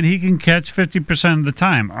 and he can catch 50% of the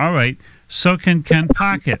time. All right, so can Ken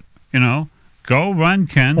Pocket, Go run,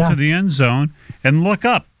 Ken, to the end zone and look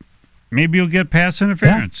up. Maybe you'll get pass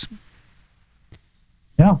interference.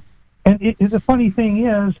 Yeah. And the funny thing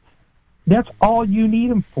is, that's all you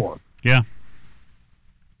need him for. Yeah.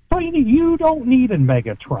 So you don't need a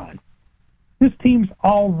Megatron. This team's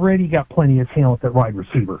already got plenty of talent at wide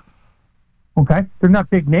receiver. Okay? They're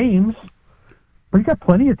not big names, but you got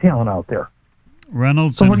plenty of talent out there.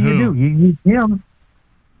 Reynolds so and what do who? you do? You use him.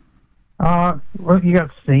 Well, you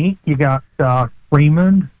got Saint, you got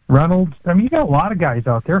Raymond, Reynolds. I mean, you got a lot of guys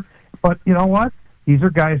out there. But you know what? These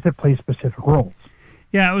are guys that play specific roles.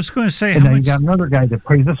 Yeah, I was going to say. And then you got another guy that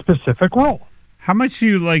plays a specific role. How much do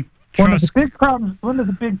you trust? One of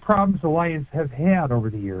the big problems the Lions have had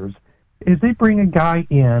over the years is they bring a guy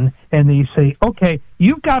in and they say, okay,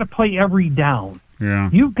 you've got to play every down.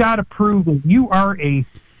 Yeah. You've got to prove that you are a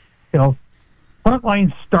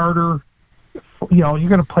frontline starter. You're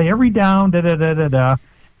going to play every down,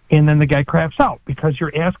 and then the guy craps out because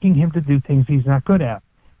you're asking him to do things he's not good at.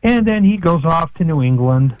 And then he goes off to New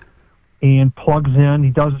England and plugs in. He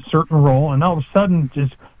does a certain role, and all of a sudden,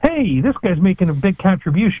 just, hey, this guy's making a big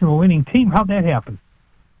contribution to a winning team. How'd that happen?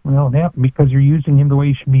 Well, it happened because you're using him the way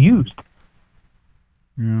he should be used.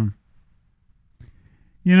 Yeah.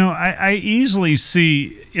 I easily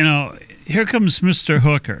see, here comes Mr.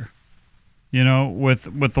 Hooker,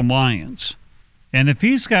 with the Lions. And if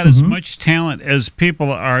he's got as much talent as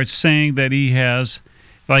people are saying that he has,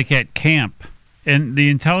 like at camp, and the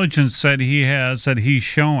intelligence that he has, that he's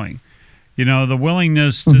showing, the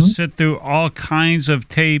willingness to sit through all kinds of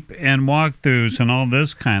tape and walkthroughs and all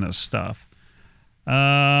this kind of stuff.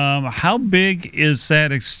 How big is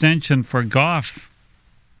that extension for Goff?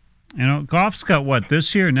 Goff's got what,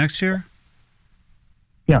 this year, next year?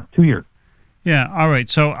 Yeah, 2 years. Yeah, all right.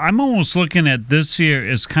 So I'm almost looking at this year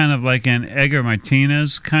as kind of like an Edgar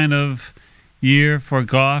Martinez kind of year for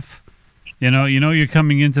Goff. You're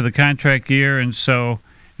coming into the contract year, and so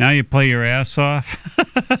now you play your ass off.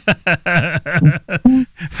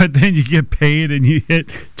 But then you get paid and you hit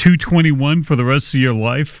 221 for the rest of your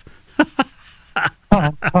life.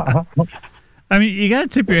 I mean, you got to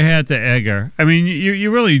tip your hat to Edgar. I mean,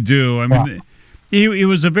 you really do. I mean, he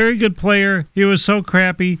was a very good player. He was so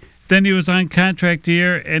crappy. Then he was on contract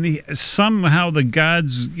year, and somehow the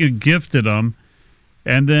gods gifted him,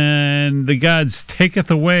 and then the gods taketh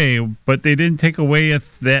away, but they didn't take away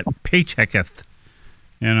that paychecketh.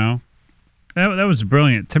 That was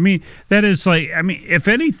brilliant. To me, that is like, I mean, if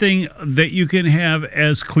anything that you can have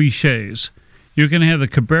as cliches, you can have the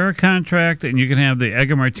Cabrera contract, and you can have the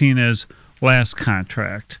Edgar Martinez last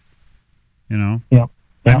contract. Yeah.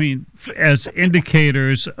 I mean, as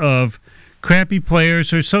indicators of crappy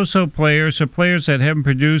players or so-so players or players that haven't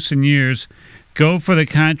produced in years go for the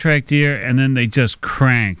contract year and then they just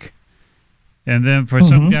crank. And then for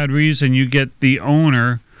some god reason you get the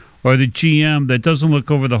owner or the GM that doesn't look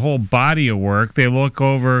over the whole body of work. They look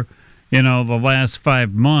over, the last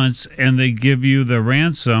 5 months and they give you the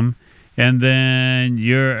ransom, and then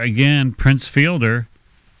you're, again, Prince Fielder.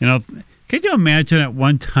 Can you imagine at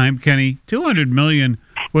one time, Kenny, $200 million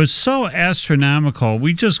was so astronomical,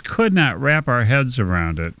 we just could not wrap our heads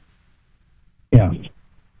around it. Yeah.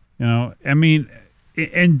 I mean,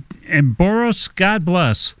 and Boros, God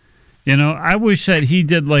bless. I wish that he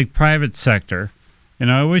did like private sector.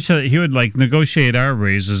 I wish that he would like negotiate our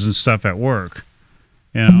raises and stuff at work.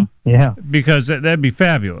 Yeah. Because that'd be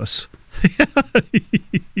fabulous.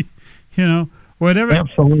 Whatever.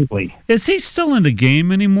 Absolutely. Is he still in the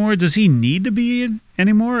game anymore? Does he need to be in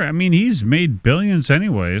anymore? I mean, he's made billions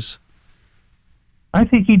anyways. I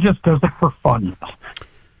think he just does it for fun.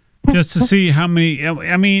 just to see how many.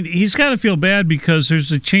 I mean, he's got to feel bad because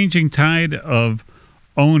there's a changing tide of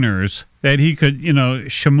owners that he could,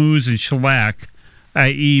 schmooze and shellac,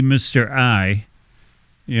 i.e., Mr. I,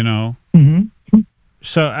 Mm-hmm.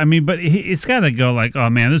 So, I mean, but it's got to go like, oh,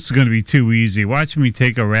 man, this is going to be too easy. Watch me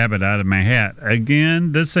take a rabbit out of my hat.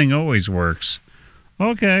 Again, this thing always works.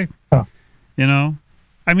 Okay. Huh.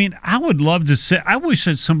 I mean, I would love to say, I wish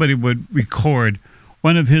that somebody would record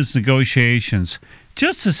one of his negotiations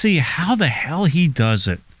just to see how the hell he does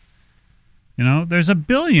it. There's a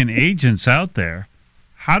billion agents out there.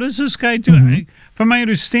 How does this guy do it? From my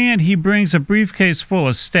understand, he brings a briefcase full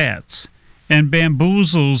of stats and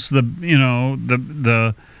bamboozles the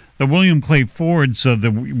William Clay Fords of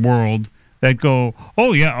the world that go,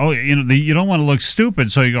 oh yeah, you don't want to look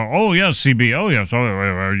stupid, so you go, oh yes, CB, oh yes,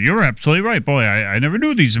 oh, you're absolutely right, boy, I never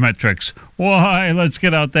knew these metrics. Why? Let's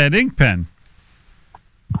get out that ink pen.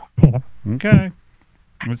 Okay.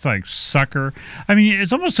 It's like, sucker. I mean,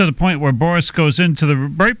 it's almost to the point where Boris goes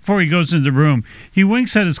right before he goes into the room, he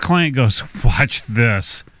winks at his client, goes, watch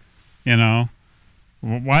this,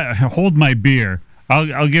 hold my beer.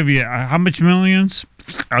 I'll give you, how much millions?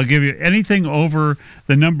 I'll give you anything over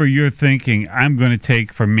the number you're thinking I'm going to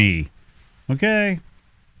take for me. Okay.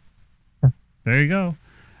 There you go.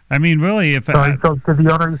 I mean, really, if so he goes to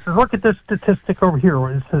the owner, he says, look at this statistic over here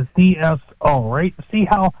where it says DSO, right? See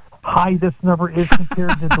how high this number is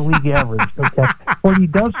compared to the league average. Okay. What he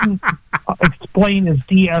doesn't explain is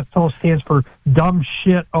DSO stands for dumb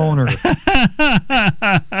shit owner.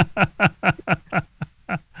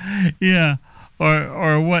 Yeah.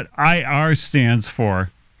 Or what IR stands for,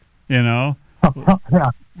 Yeah. Look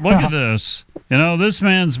at this. This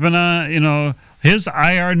man's been on, his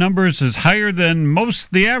IR numbers is higher than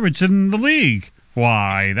the average in the league.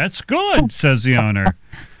 Why, that's good, says the owner.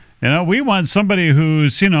 We want somebody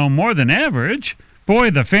who's, more than average. Boy,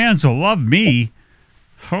 the fans will love me.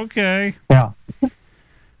 Okay. Yeah.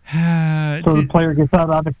 So the player gets out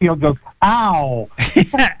on the field, goes, ow.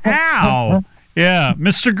 Ow. Yeah.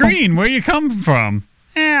 Mr. Green, where you come from?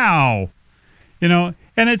 Ow.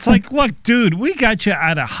 And it's like, look, dude, we got you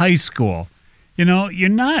out of high school. You're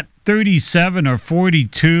not 37 or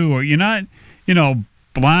 42, or you're not,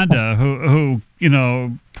 Blonda, who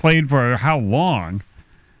played for how long?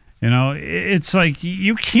 It's like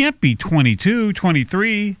you can't be 22,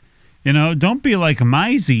 23. Don't be like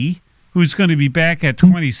Mizey, who's going to be back at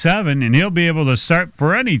 27, and he'll be able to start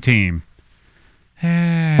for any team.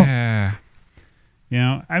 I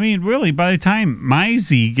mean, really, by the time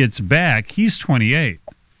Mizey gets back, he's 28.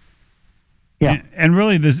 Yeah. And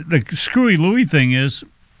really, the Screwy Louie thing is,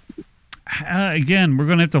 again, we're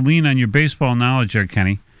going to have to lean on your baseball knowledge there,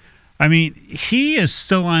 Kenny. I mean, he is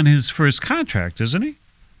still on his first contract, isn't he?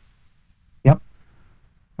 Yep.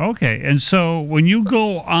 Okay, and so when you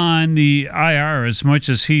go on the IR as much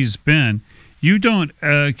as he's been, you don't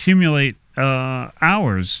accumulate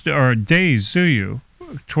hours or days, do you,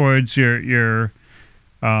 towards your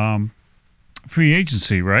free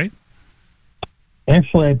agency, right?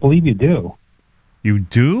 Actually, I believe you do. You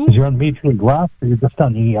do? Because you're on the Major League roster, you're just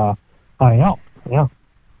on the IL. Yeah.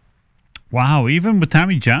 Wow, even with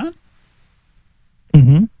Tommy John?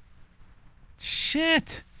 Mm-hmm.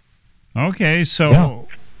 Shit. Okay, so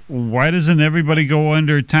why doesn't everybody go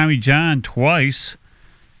under Tommy John twice?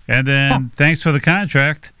 And then thanks for the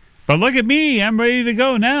contract. But look at me, I'm ready to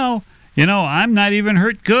go now. I'm not even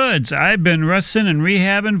hurt goods. I've been resting and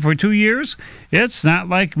rehabbing for 2 years. It's not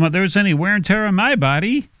like there's any wear and tear on my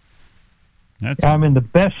body. I'm in the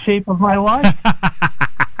best shape of my life.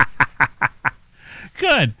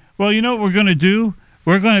 Good. Well, you know what we're going to do?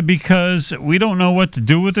 Because we don't know what to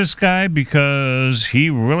do with this guy because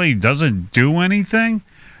he really doesn't do anything.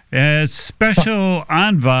 As special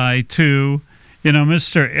envoy to,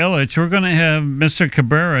 Mr. Illich, we're going to have Mr.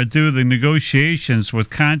 Cabrera do the negotiations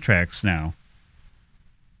with contracts now.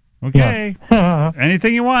 Okay. Yeah.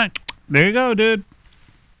 Anything you want. There you go, dude.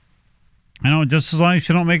 Just as long as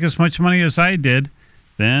you don't make as much money as I did,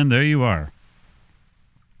 then there you are.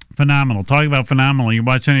 Phenomenal. Talking about phenomenal. You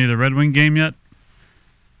watch any of the Red Wing game yet?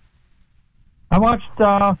 I watched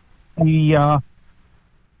the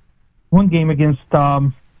one game against,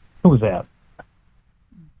 who was that?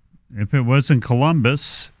 If it wasn't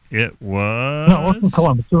Columbus, it was... No, it wasn't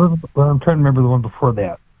Columbus. I'm trying to remember the one before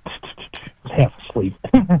that. I was half asleep.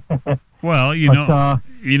 Well,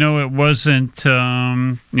 it wasn't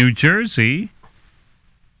New Jersey.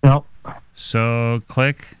 No. So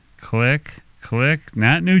click.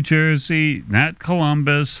 Not New Jersey, not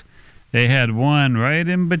Columbus. They had one right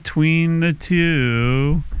in between the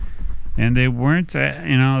two, and they weren't, they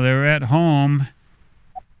were at home,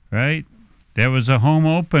 right? There was a home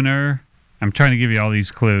opener. I'm trying to give you all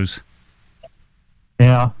these clues.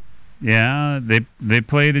 Yeah. Yeah, they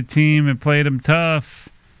played a team and played them tough,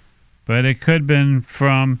 but it could have been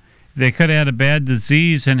from they could have had a bad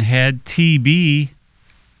disease and had TB.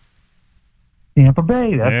 Tampa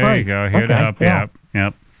Bay. That's there right. You go. Here to help you out.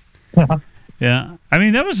 Yep. Yeah. Yeah. I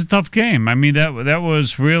mean, that was a tough game. I mean, that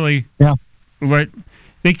was really what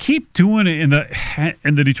they keep doing it in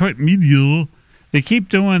the Detroit media. They keep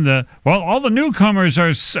doing all the newcomers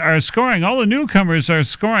are scoring. All the newcomers are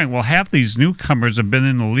scoring. Well, half these newcomers have been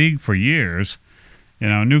in the league for years.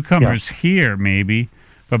 Newcomers here maybe.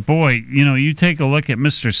 But, boy, you take a look at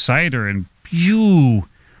Mr. Sider and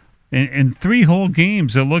in 3 whole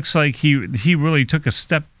games, it looks like he really took a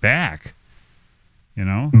step back.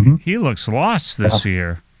 Mm-hmm. He looks lost this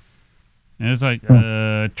year. And it's like,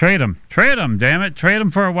 trade him, damn it. Trade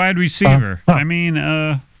him for a wide receiver. I mean,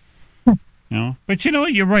 but you know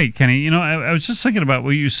what? You're right, Kenny. I was just thinking about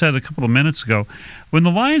what you said a couple of minutes ago. When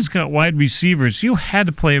the Lions got wide receivers, you had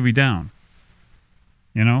to play every down.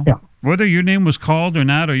 Whether your name was called or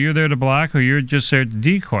not, or you're there to block, or you're just there to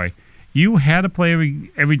decoy, you had to play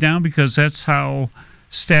every down because that's how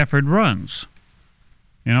Stafford runs.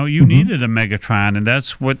 You needed a Megatron, and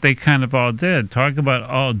that's what they kind of all did. Talk about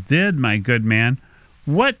all did, my good man.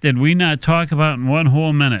 What did we not talk about in 1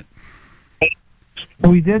 whole minute?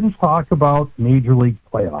 We didn't talk about Major League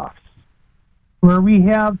playoffs, where we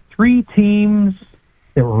have 3 teams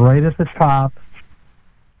that were right at the top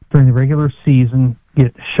during the regular season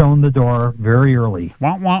get shown the door very early.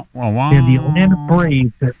 Wah, wah, wah, wah. And the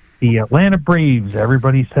Atlanta Braves,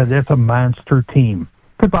 everybody said that's a monster team.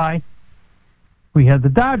 Goodbye. We had the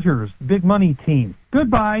Dodgers, the big money team.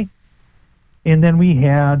 Goodbye. And then we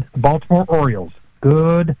had the Baltimore Orioles.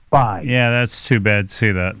 Goodbye. Yeah, that's too bad to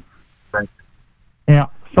see that. Yeah,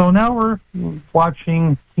 so now we're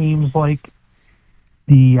watching teams like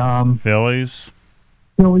the Phillies,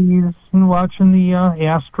 and watching the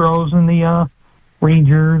Astros and the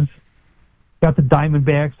Rangers. Got the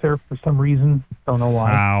Diamondbacks there for some reason. Don't know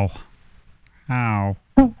why. How?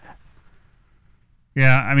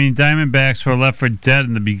 Yeah, I mean, Diamondbacks were left for dead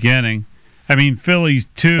in the beginning. I mean, Phillies,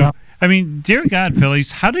 too. Yeah. I mean, dear God,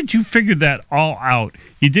 Phillies, how did you figure that all out?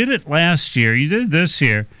 You did it last year. You did it this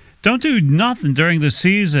year. Don't do nothing during the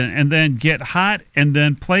season and then get hot and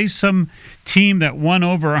then play some team that won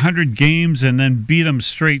over 100 games and then beat them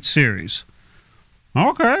straight series.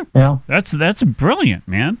 Okay. Yeah. That's brilliant,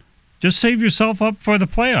 man. Just save yourself up for the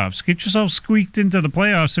playoffs. Get yourself squeaked into the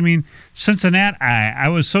playoffs. I mean, Cincinnati, I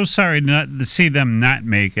was so sorry not to see them not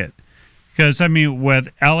make it. Because, I mean, with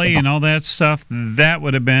LA and all that stuff, that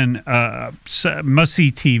would have been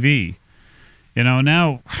must-see TV.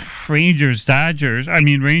 Now Rangers, Astros,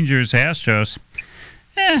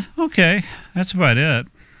 okay, that's about it.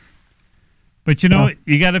 But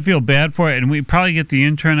you got to feel bad for it, and we probably get the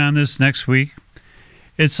intern on this next week.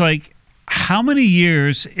 It's like, how many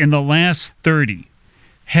years in the last 30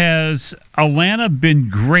 has Atlanta been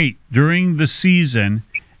great during the season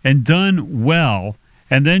and done well,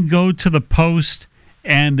 and then go to the post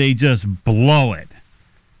and they just blow it?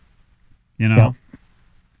 Yeah.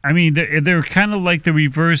 I mean, they're kind of like the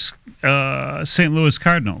reverse St. Louis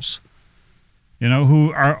Cardinals,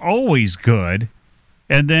 who are always good,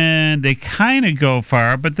 and then they kind of go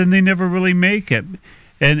far, but then they never really make it.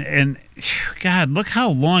 And God, look how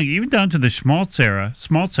long, even down to the Schmaltz era,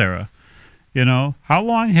 how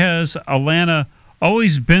long has Atlanta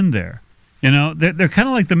always been there? They're kind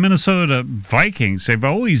of like the Minnesota Vikings. They've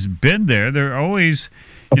always been there. They're always,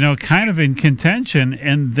 kind of in contention,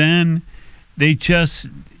 and then they just,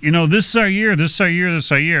 this is our year, this is our year, this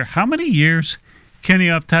is our year. How many years,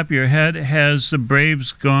 Kenny, off the top of your head, has the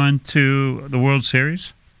Braves gone to the World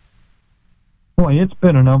Series? Boy, it's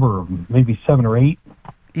been a number of maybe 7 or 8.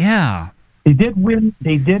 Yeah. They did win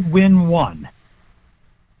 1.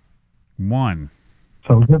 One.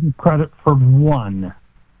 So give them credit for 1.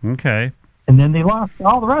 Okay. And then they lost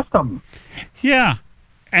all the rest of them. Yeah.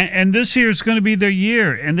 And this year is going to be their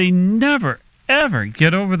year, and they never, ever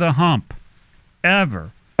get over the hump.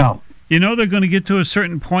 Ever. No. They're going to get to a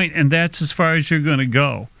certain point, and that's as far as you're going to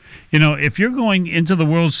go. If you're going into the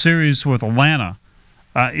World Series with Atlanta,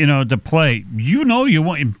 to play, you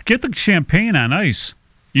want get the champagne on ice.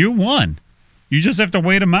 You won. You just have to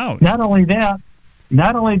wait them out. Not only that,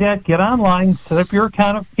 get online, set up your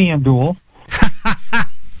account at FanDuel.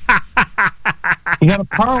 You got a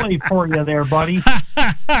parlay for you there, buddy.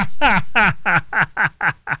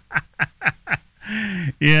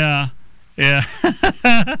 Yeah.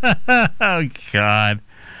 Oh, God.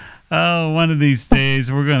 Oh, one of these days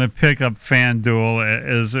we're going to pick up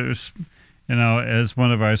FanDuel as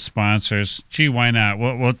one of our sponsors. Gee, why not?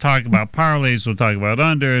 We'll talk about parlays. We'll talk about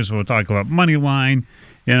unders. We'll talk about money line.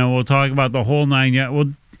 We'll talk about the whole nine.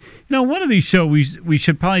 One of these shows we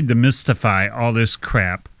should probably demystify all this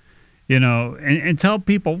crap, and tell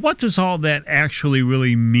people, what does all that actually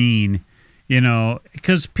really mean,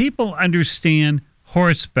 because people understand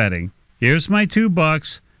horse betting. Here's my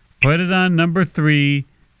 $2. Put it on number 3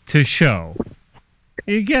 to show.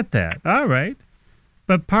 You get that. All right.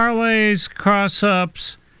 But parlays,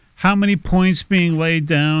 cross-ups, how many points being laid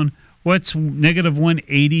down, what's negative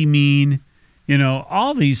 180 mean,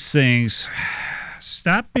 all these things.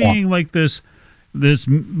 Stop being like this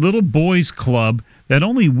little boys club that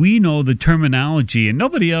only we know the terminology and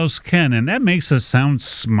nobody else can, and that makes us sound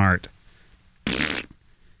smart.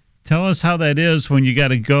 Tell us how that is when you got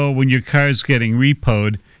to go when your car's getting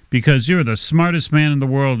repoed because you're the smartest man in the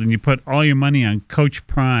world and you put all your money on Coach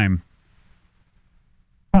Prime.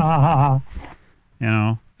 Take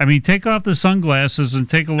off the sunglasses and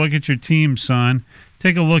take a look at your team, son.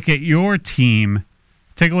 Take a look at your team.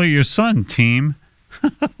 Take a look at your son, team.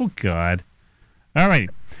 Oh, God. All right.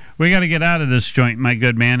 We got to get out of this joint, my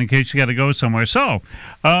good man, in case you got to go somewhere. So,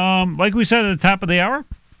 like we said at the top of the hour,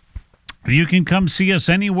 you can come see us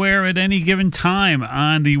anywhere at any given time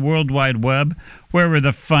on the World Wide Web, wherever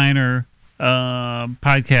the finer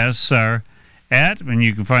podcasts are at. And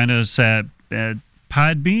you can find us at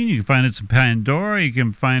Podbean. You can find us at Pandora. You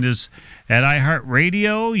can find us at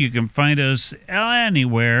iHeartRadio. You can find us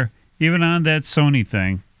anywhere, even on that Sony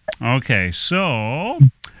thing. Okay, so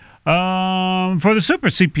for the Super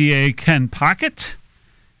CPA, Ken Pocket,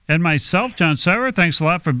 and myself, John Sauer, thanks a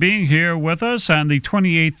lot for being here with us on the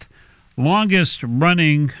 28th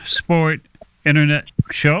longest-running sport internet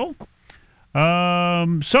show.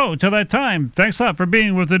 So, till that time, thanks a lot for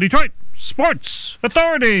being with the Detroit Sports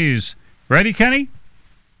Authorities. Ready, Kenny?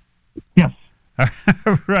 Yes.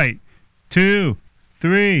 All right. 2,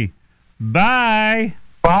 3. Bye.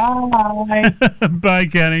 Bye. Bye,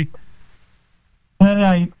 Kenny. Good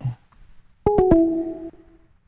night.